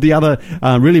all of the other,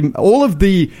 really, all of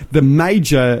the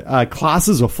major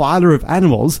classes or phyla of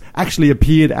animals actually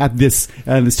appeared at this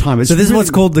time. So this is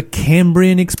what's called the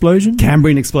Cambrian explosion?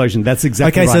 Cambrian explosion. That's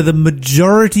exactly right. Okay, so the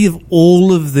majority of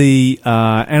all of the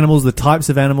animals, the types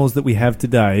of animals that we have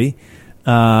today,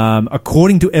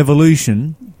 according to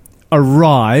evolution,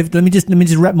 arrived. Let me just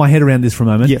wrap my head around this for a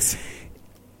moment. Yes.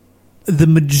 The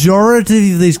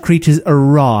majority of these creatures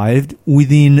arrived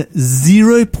within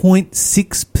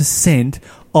 0.6%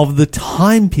 of the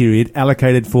time period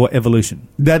allocated for evolution.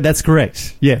 That's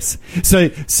correct. Yes. So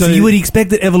you would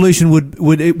expect that evolution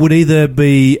would either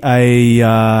be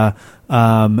a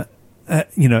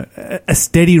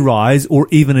steady rise or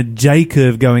even a J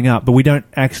curve going up, but we don't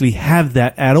actually have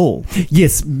that at all.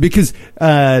 Yes, because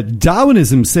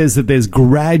Darwinism says that there's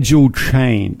gradual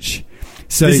change.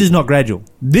 So this is not gradual.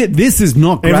 This is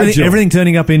not gradual. Everything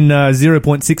turning up in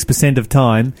 0.6% of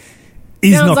time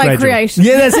is Sounds not like gradual. creation.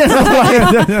 Yeah,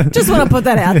 that's Just want to put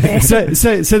that out there.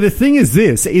 So the thing is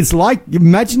this, it's like,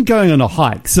 imagine going on a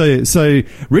hike. So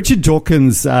Richard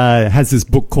Dawkins has this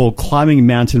book called Climbing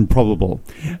Mount Improbable.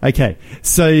 Okay,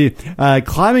 so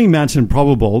Climbing Mount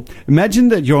Improbable, imagine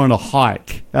that you're on a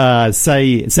hike,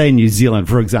 say in New Zealand,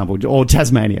 for example, or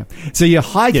Tasmania. So you're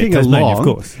hiking Tasmania, along, of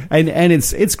course. and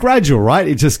it's gradual, right?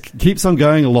 It just keeps on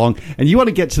going along, and you want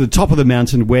to get to the top of the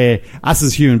mountain where us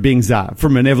as human beings are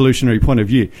from an evolutionary point of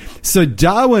view. So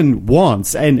Darwin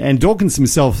wants, and Dawkins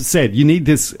himself said, you need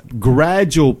this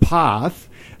gradual path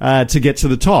to get to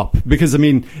the top, because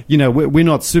we're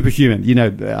not superhuman,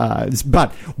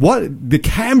 but what the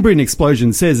Cambrian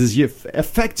explosion says is you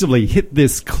effectively hit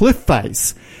this cliff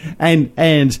face,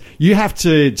 and you have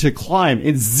to climb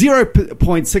in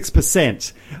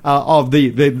 0.6% of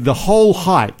the whole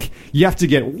hike. You have to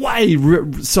get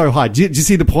so high. Do you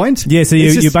see the point? Yeah, so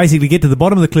you basically get to the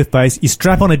bottom of the cliff face, you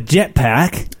strap on a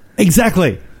jetpack,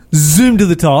 exactly, zoom to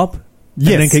the top,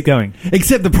 yes, and then keep going.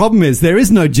 Except the problem is there is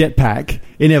no jetpack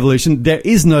in evolution. There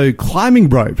is no climbing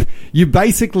rope. You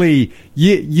basically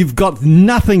you've got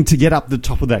nothing to get up the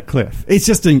top of that cliff. It's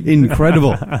just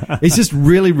incredible. It's just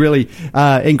really, really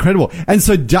incredible. And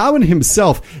so Darwin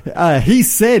himself, he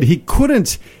said he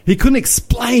couldn't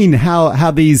explain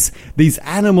how these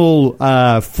animal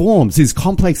forms, these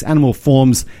complex animal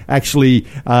forms, actually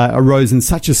arose in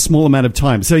such a small amount of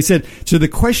time. So he said, to the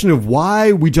question of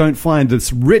why we don't find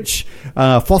this rich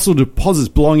fossil deposits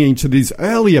belonging to these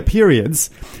earlier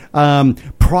periods,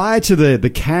 prior to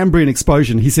the Cambrian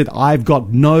explosion, he said, I've got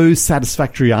no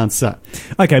satisfactory answer.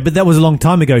 Okay, but that was a long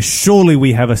time ago. Surely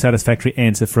we have a satisfactory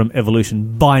answer from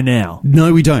evolution by now.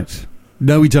 No, we don't.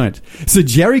 No, we don't. So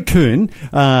Jerry Kuhn,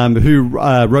 who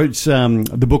wrote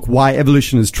the book Why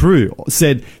Evolution is True,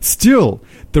 said, still,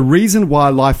 the reason why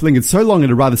life lingered so long in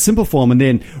a rather simple form and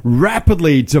then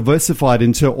rapidly diversified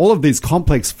into all of these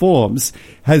complex forms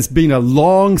has been a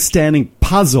long-standing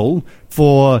puzzle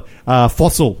for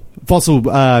fossil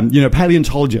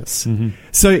paleontologists. Mm-hmm.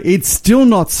 So it's still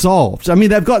not solved. I mean,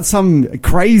 they've got some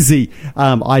crazy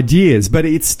ideas, but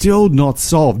it's still not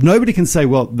solved. Nobody can say,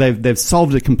 well, they've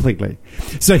solved it completely.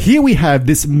 So here we have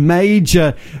this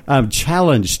major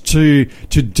challenge to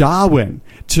Darwin,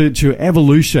 to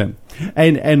evolution.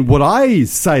 And what I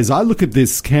say is I look at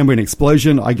this Cambrian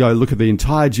explosion, I go look at the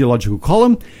entire geological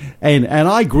column, and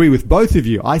I agree with both of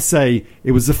you. I say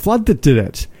it was the flood that did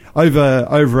it.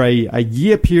 Over a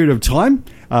year period of time,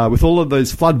 with all of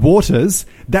those flood waters,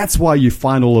 that's why you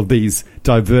find all of these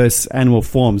diverse animal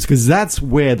forms, because that's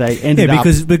where they ended up.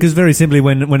 Yeah, because very simply,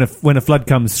 when a flood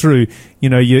comes through,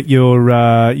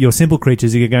 your simple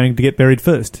creatures are going to get buried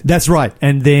first. That's right,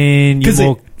 and then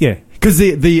because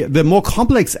the more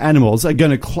complex animals are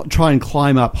going to try and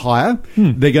climb up higher.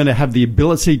 They're going to have the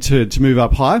ability to move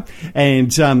up higher,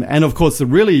 and of course the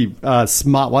really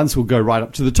smart ones will go right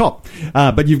up to the top.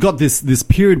 But you've got this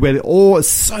period where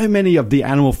so many of the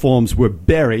animal forms were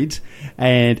buried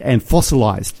and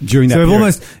fossilized during that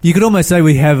period. So you could almost say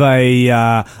we have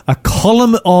a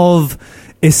column of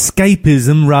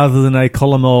escapism rather than a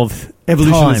column of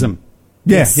evolutionism. Time.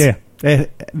 Yes. Yeah.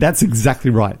 That's exactly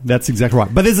right.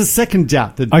 But there's a second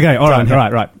doubt. Okay, all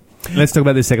right. Let's talk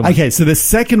about this second one. Okay, so the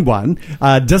second one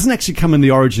doesn't actually come in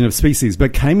The Origin of Species,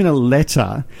 but came in a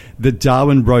letter that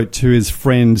Darwin wrote to his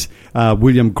friend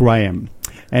William Graham.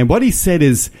 And what he said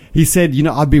is,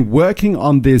 I've been working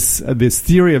on this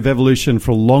theory of evolution for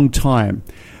a long time,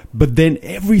 but then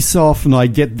every so often I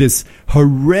get this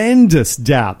horrendous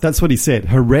doubt. That's what he said,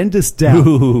 horrendous doubt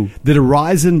that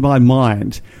arises in my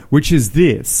mind, which is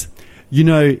this.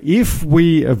 if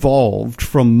we evolved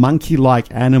from monkey-like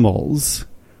animals,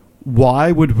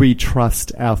 why would we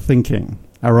trust our thinking,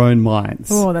 our own minds?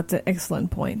 Oh, that's an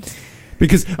excellent point.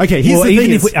 Because, okay, here's the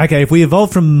thing. If we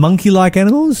evolved from monkey-like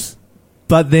animals,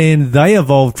 but then they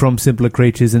evolved from simpler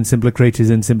creatures and simpler creatures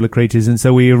and simpler creatures, and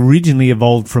so we originally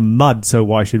evolved from mud, so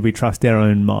why should we trust our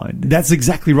own mind? That's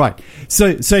exactly right. So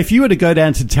if you were to go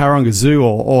down to Taronga Zoo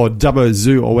or Dubbo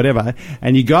Zoo or whatever,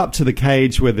 and you go up to the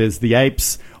cage where there's the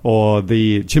apes or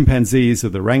the chimpanzees or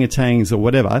the orangutans or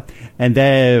whatever, and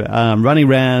they're running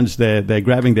around, they're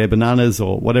grabbing their bananas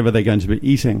or whatever they're going to be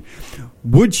eating,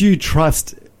 would you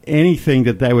trust anything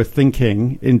that they were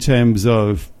thinking in terms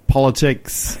of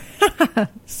politics,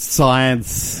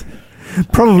 science?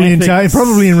 Probably in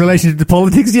relation to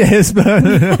politics, yes. But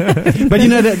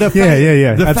the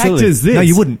fact is this: no,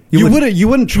 you wouldn't. You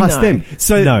wouldn't trust them.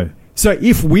 So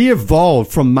if we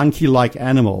evolved from monkey-like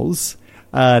animals,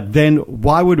 then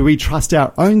why would we trust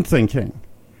our own thinking?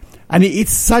 And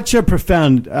it's such a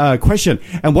profound question.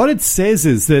 And what it says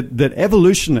is that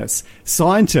evolutionists,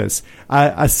 scientists,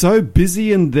 are so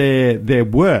busy in their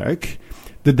work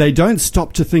that they don't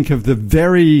stop to think of the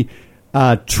very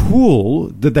tool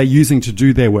that they're using to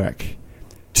do their work.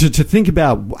 To think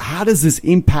about how does this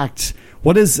impact,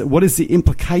 what is the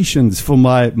implications for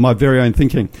my very own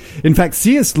thinking. In fact,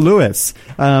 C.S. Lewis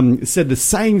said the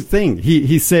same thing.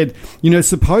 He said,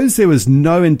 suppose there was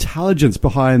no intelligence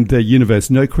behind the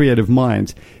universe, no creative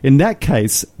mind. In that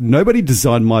case, nobody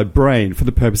designed my brain for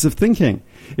the purpose of thinking.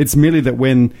 It's merely that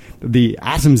when the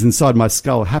atoms inside my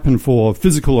skull happen for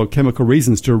physical or chemical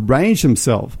reasons to arrange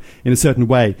themselves in a certain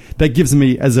way, that gives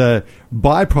me as a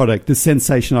byproduct the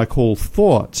sensation I call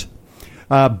thought.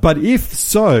 But if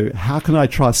so, how can I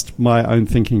trust my own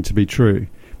thinking to be true?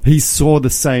 He saw the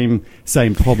same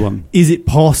problem. Is it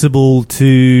possible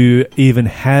to even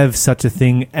have such a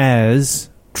thing as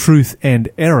truth and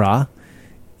error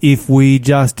if we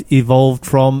just evolved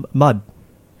from mud?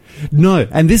 No,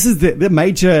 and this is the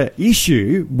major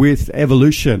issue with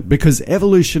evolution, because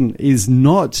evolution is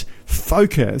not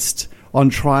focused on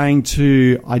trying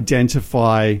to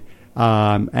identify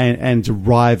and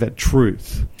arrive at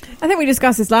truth. I think we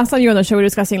discussed this last time you were on the show. We were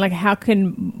discussing how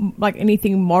can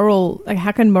anything moral,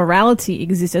 how can morality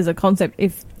exist as a concept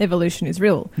if evolution is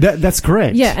real? That's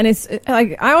correct. Yeah, and it's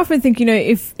I often think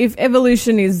if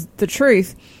evolution is the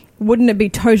truth, wouldn't it be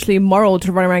totally immoral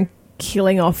to run around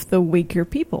killing off the weaker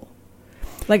people?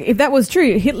 If that was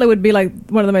true, Hitler would be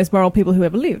one of the most moral people who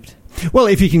ever lived. Well,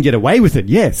 if he can get away with it,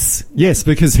 yes,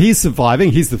 because he's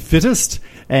surviving, he's the fittest,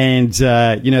 and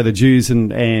the Jews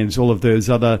and all of those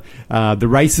other the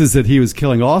races that he was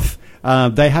killing off,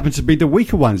 they happen to be the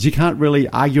weaker ones. You can't really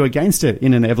argue against it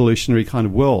in an evolutionary kind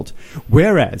of world.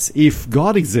 Whereas if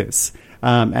God exists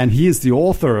and he is the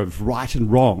author of right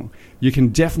and wrong, you can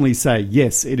definitely say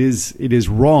yes, it is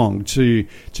wrong to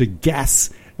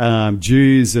gas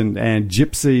Jews and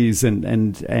gypsies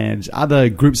and other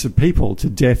groups of people to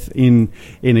death in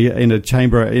a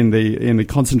chamber in the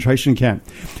concentration camp.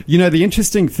 The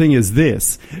interesting thing is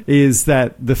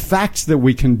that the fact that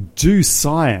we can do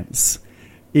science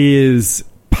is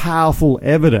powerful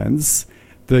evidence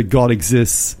that God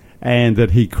exists and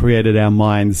that he created our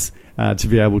minds to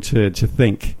be able to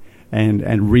think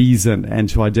and reason and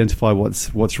to identify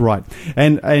what's right.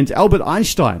 And Albert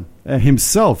Einstein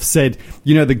himself said,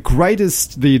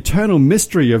 the eternal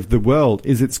mystery of the world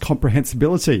is its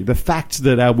comprehensibility. The fact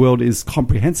that our world is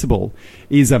comprehensible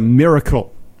is a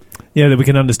miracle. Yeah, that we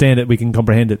can understand it, we can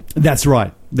comprehend it. That's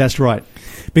right.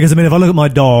 Because, if I look at my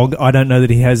dog, I don't know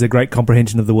that he has a great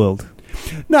comprehension of the world.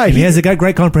 No, he has a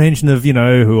great comprehension of,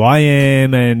 who I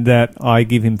am and that I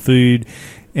give him food,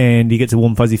 and he gets a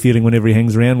warm, fuzzy feeling whenever he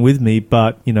hangs around with me.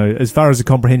 But, as far as the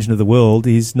comprehension of the world,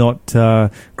 he's not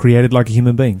created like a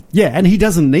human being. Yeah, and he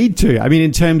doesn't need to.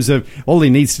 In terms of all he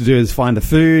needs to do is find the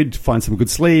food, find some good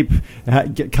sleep,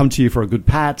 come to you for a good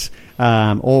pat,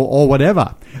 or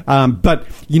whatever. But,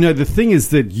 the thing is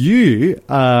that you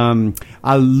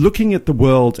are looking at the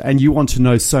world and you want to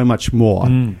know so much more.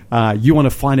 You want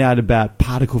to find out about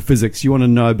particle physics. You want to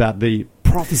know about the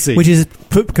prophecy. Which is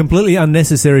completely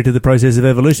unnecessary to the process of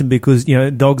evolution because,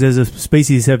 dogs as a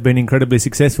species have been incredibly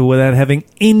successful without having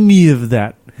any of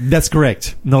that. That's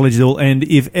correct. Knowledge at all. And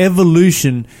if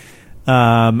evolution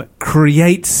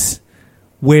creates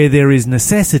where there is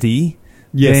necessity,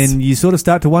 then you sort of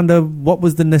start to wonder what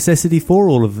was the necessity for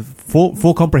all of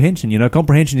for comprehension.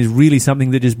 Comprehension is really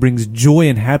something that just brings joy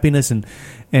and happiness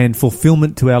and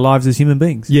fulfillment to our lives as human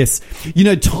beings. Yes.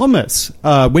 Thomas,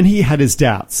 when he had his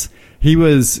doubts, he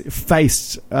was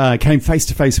came face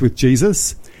to face with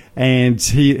Jesus, and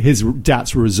his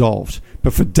doubts were resolved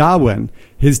But for Darwin,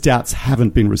 his doubts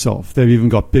haven't been resolved. They've even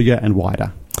got bigger and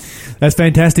wider. That's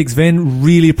fantastic, Sven.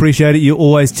 Really appreciate it. You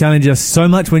always challenge us so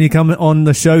much when you come on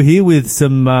the show here with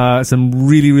some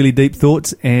really, really deep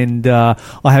thoughts. And I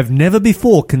have never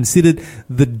before considered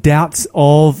the doubts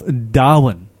of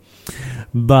Darwin.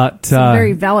 But Some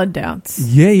very valid doubts.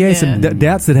 Yeah. Some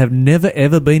doubts that have never,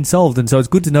 ever been solved. And so it's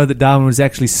good to know that Darwin was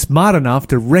actually smart enough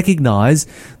to recognise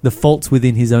the faults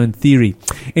within his own theory.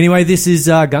 Anyway, this is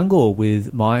Gungor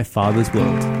with My Father's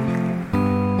World.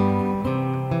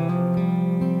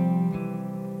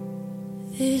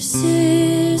 This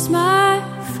is my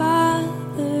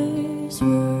Father's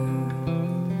world,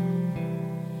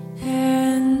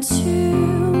 and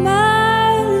to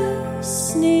my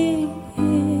listening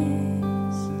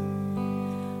ears,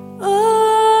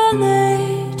 all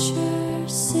nature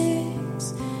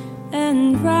sings,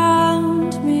 and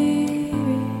round me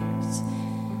rings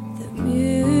the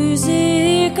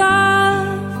music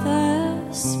of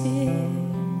the spheres.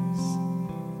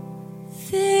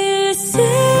 This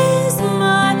is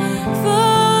my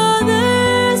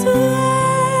Father's world.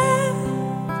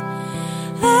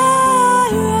 I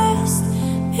rest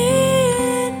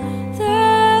in the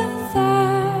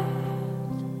thought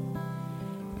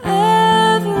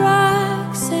of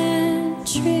rocks and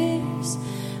trees,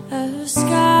 of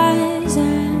skies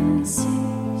and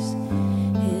seas.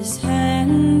 His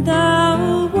hand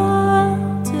thou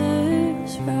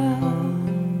wanders round.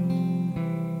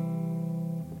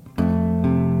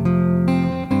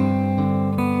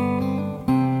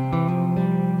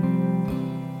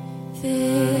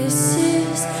 This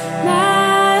is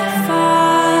my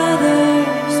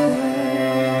Father's world.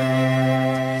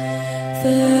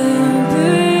 The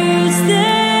birds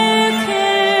their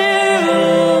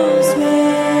carols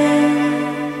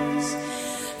raise,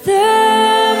 the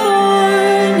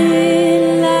morning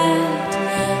light,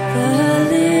 the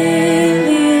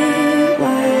lily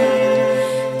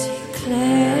white,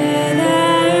 declare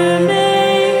their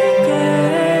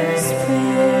Maker's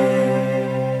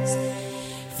praise.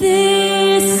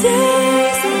 This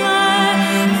is my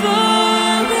Father's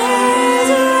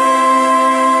world.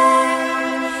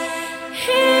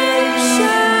 He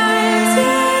shines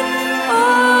in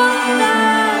all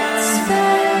that's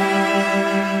fair.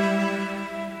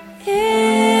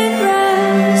 In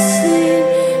rustling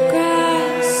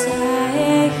grass I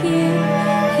hear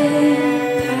him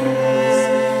pass.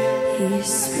 He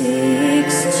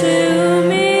speaks to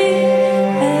me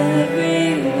everywhere.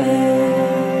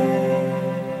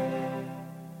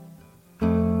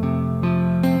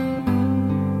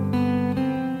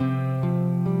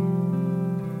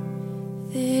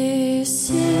 This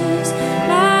is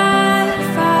my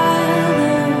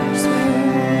Father's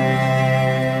world.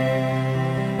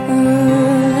 Oh,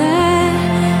 let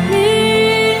me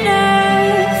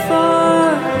never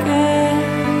forget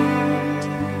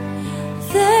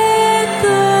that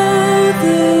though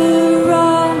the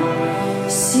wrong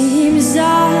seems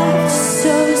oft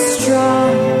so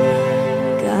strong,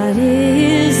 God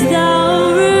is the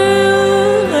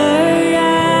ruler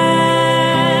yet.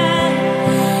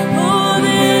 Oh,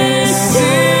 this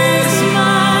is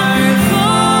my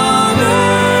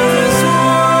Father's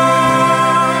world.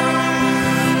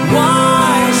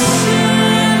 Why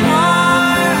should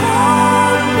my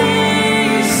heart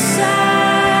be sad?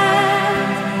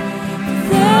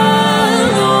 The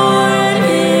Lord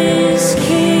is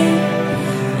King,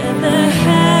 and the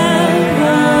heavens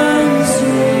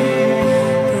ring.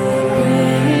 God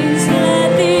reigns, let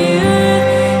the earth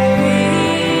be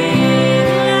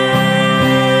glad.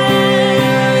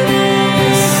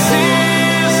 This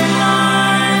is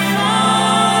my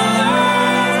Father's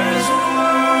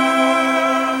world.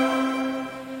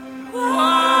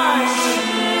 Why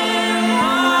should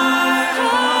my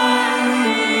heart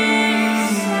be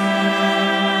sad?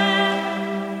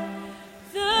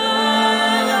 The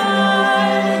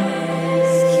Lord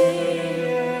is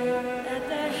King, let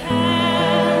the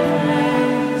heavens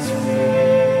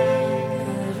ring.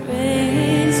 God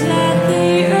reigns, let the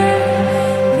earth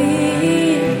be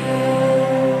glad.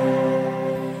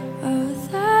 Oh,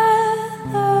 the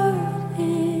Lord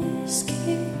is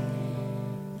King,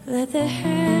 let the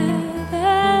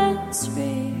heavens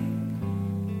ring.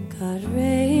 God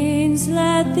reigns,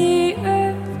 let the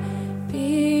earth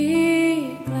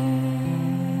be glad.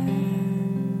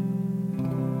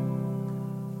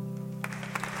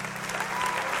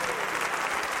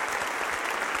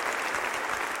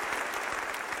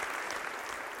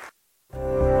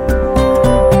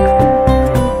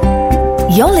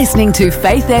 You're listening to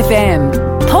Faith FM,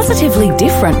 positively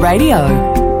different radio.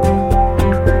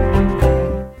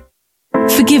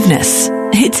 Forgiveness.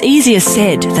 It's easier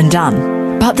said than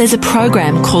done. But there's a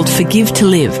program called Forgive to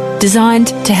Live, designed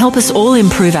to help us all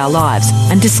improve our lives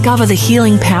and discover the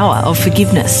healing power of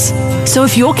forgiveness. So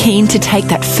if you're keen to take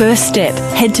that first step,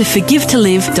 head to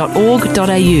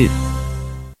forgivetolive.org.au.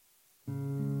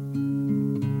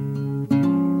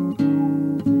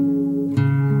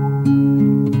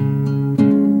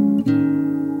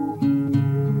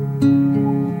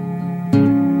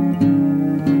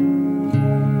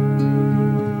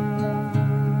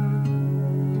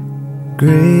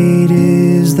 Great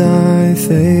is thy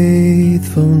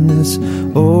faithfulness,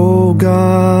 O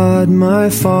God, my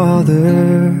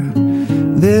Father.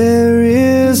 There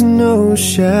is no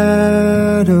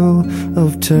shadow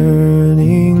of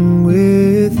turning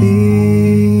with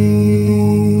thee.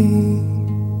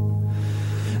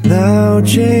 Thou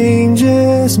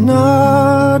changest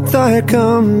not, thy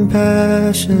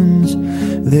compassions,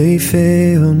 they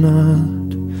fail not.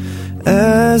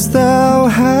 As thou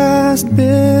hast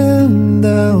been,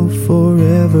 thou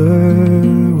forever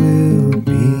wilt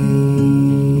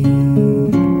be.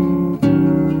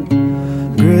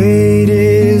 Great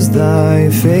is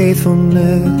thy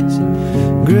faithfulness,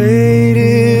 great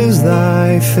is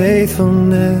thy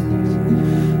faithfulness.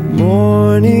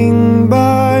 Morning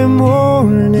by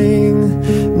morning,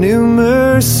 new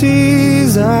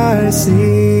mercies I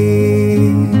see.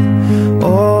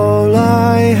 All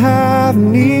I have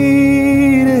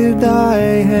needed, thy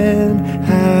hand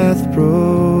hath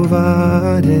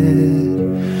provided.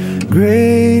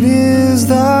 Great is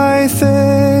thy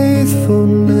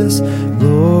faithfulness,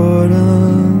 Lord,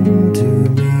 unto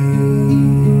me.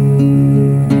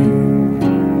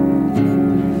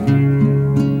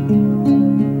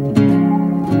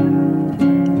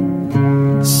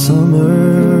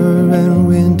 Summer and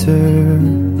winter,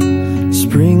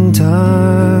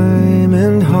 springtime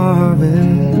and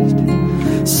harvest,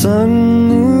 sun,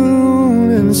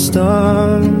 moon, and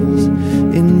stars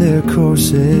in their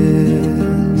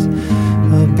courses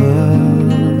above.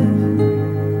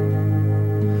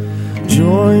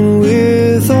 Join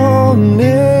with all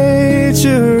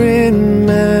nature in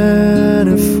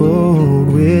manifold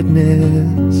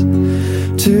witness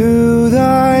to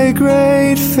thy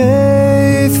great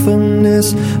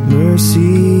faithfulness,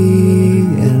 mercy,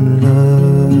 and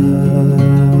love.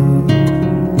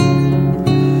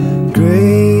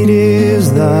 Great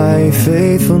is thy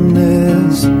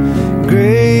faithfulness,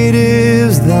 great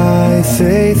is thy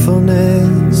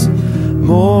faithfulness.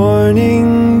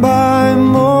 Morning by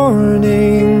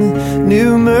morning,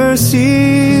 new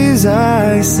mercies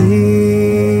I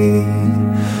see.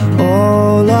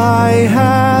 All I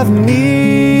have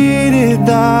needed,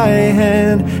 thy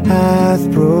hand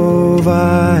hath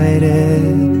provided.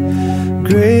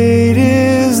 Great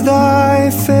is thy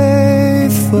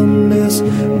faithfulness,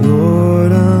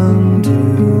 Lord, unto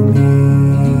me.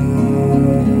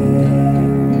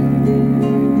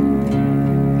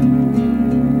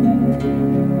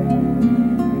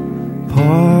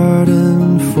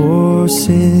 Pardon for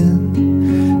sin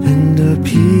and a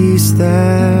peace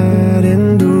that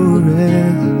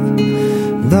endureth,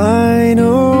 thine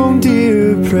own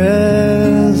dear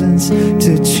presence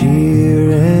to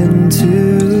cheer and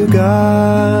to guide.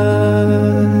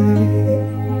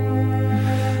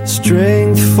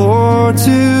 Strength for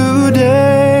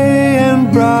today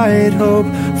and bright hope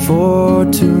for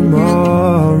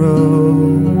tomorrow.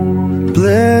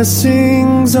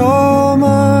 Blessings all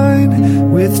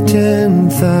mine with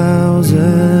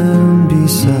 10,000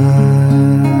 beside.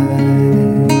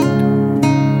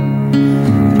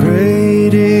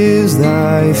 Great is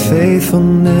thy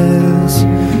faithfulness,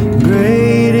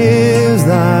 great is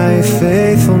thy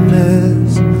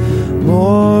faithfulness.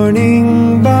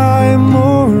 Morning by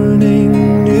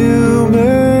morning, new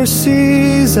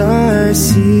mercies I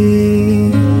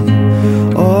see.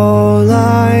 All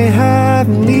I have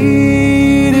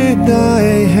needed, thy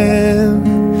hand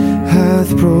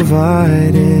hath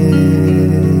provided.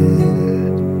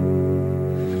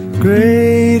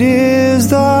 Great is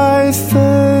thy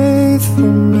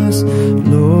faithfulness,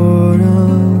 Lord,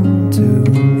 unto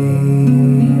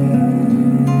me.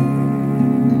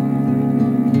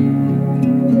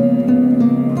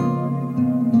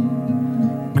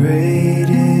 Great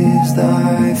is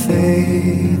thy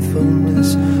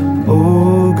faithfulness,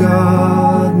 O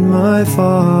God, my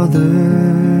Father.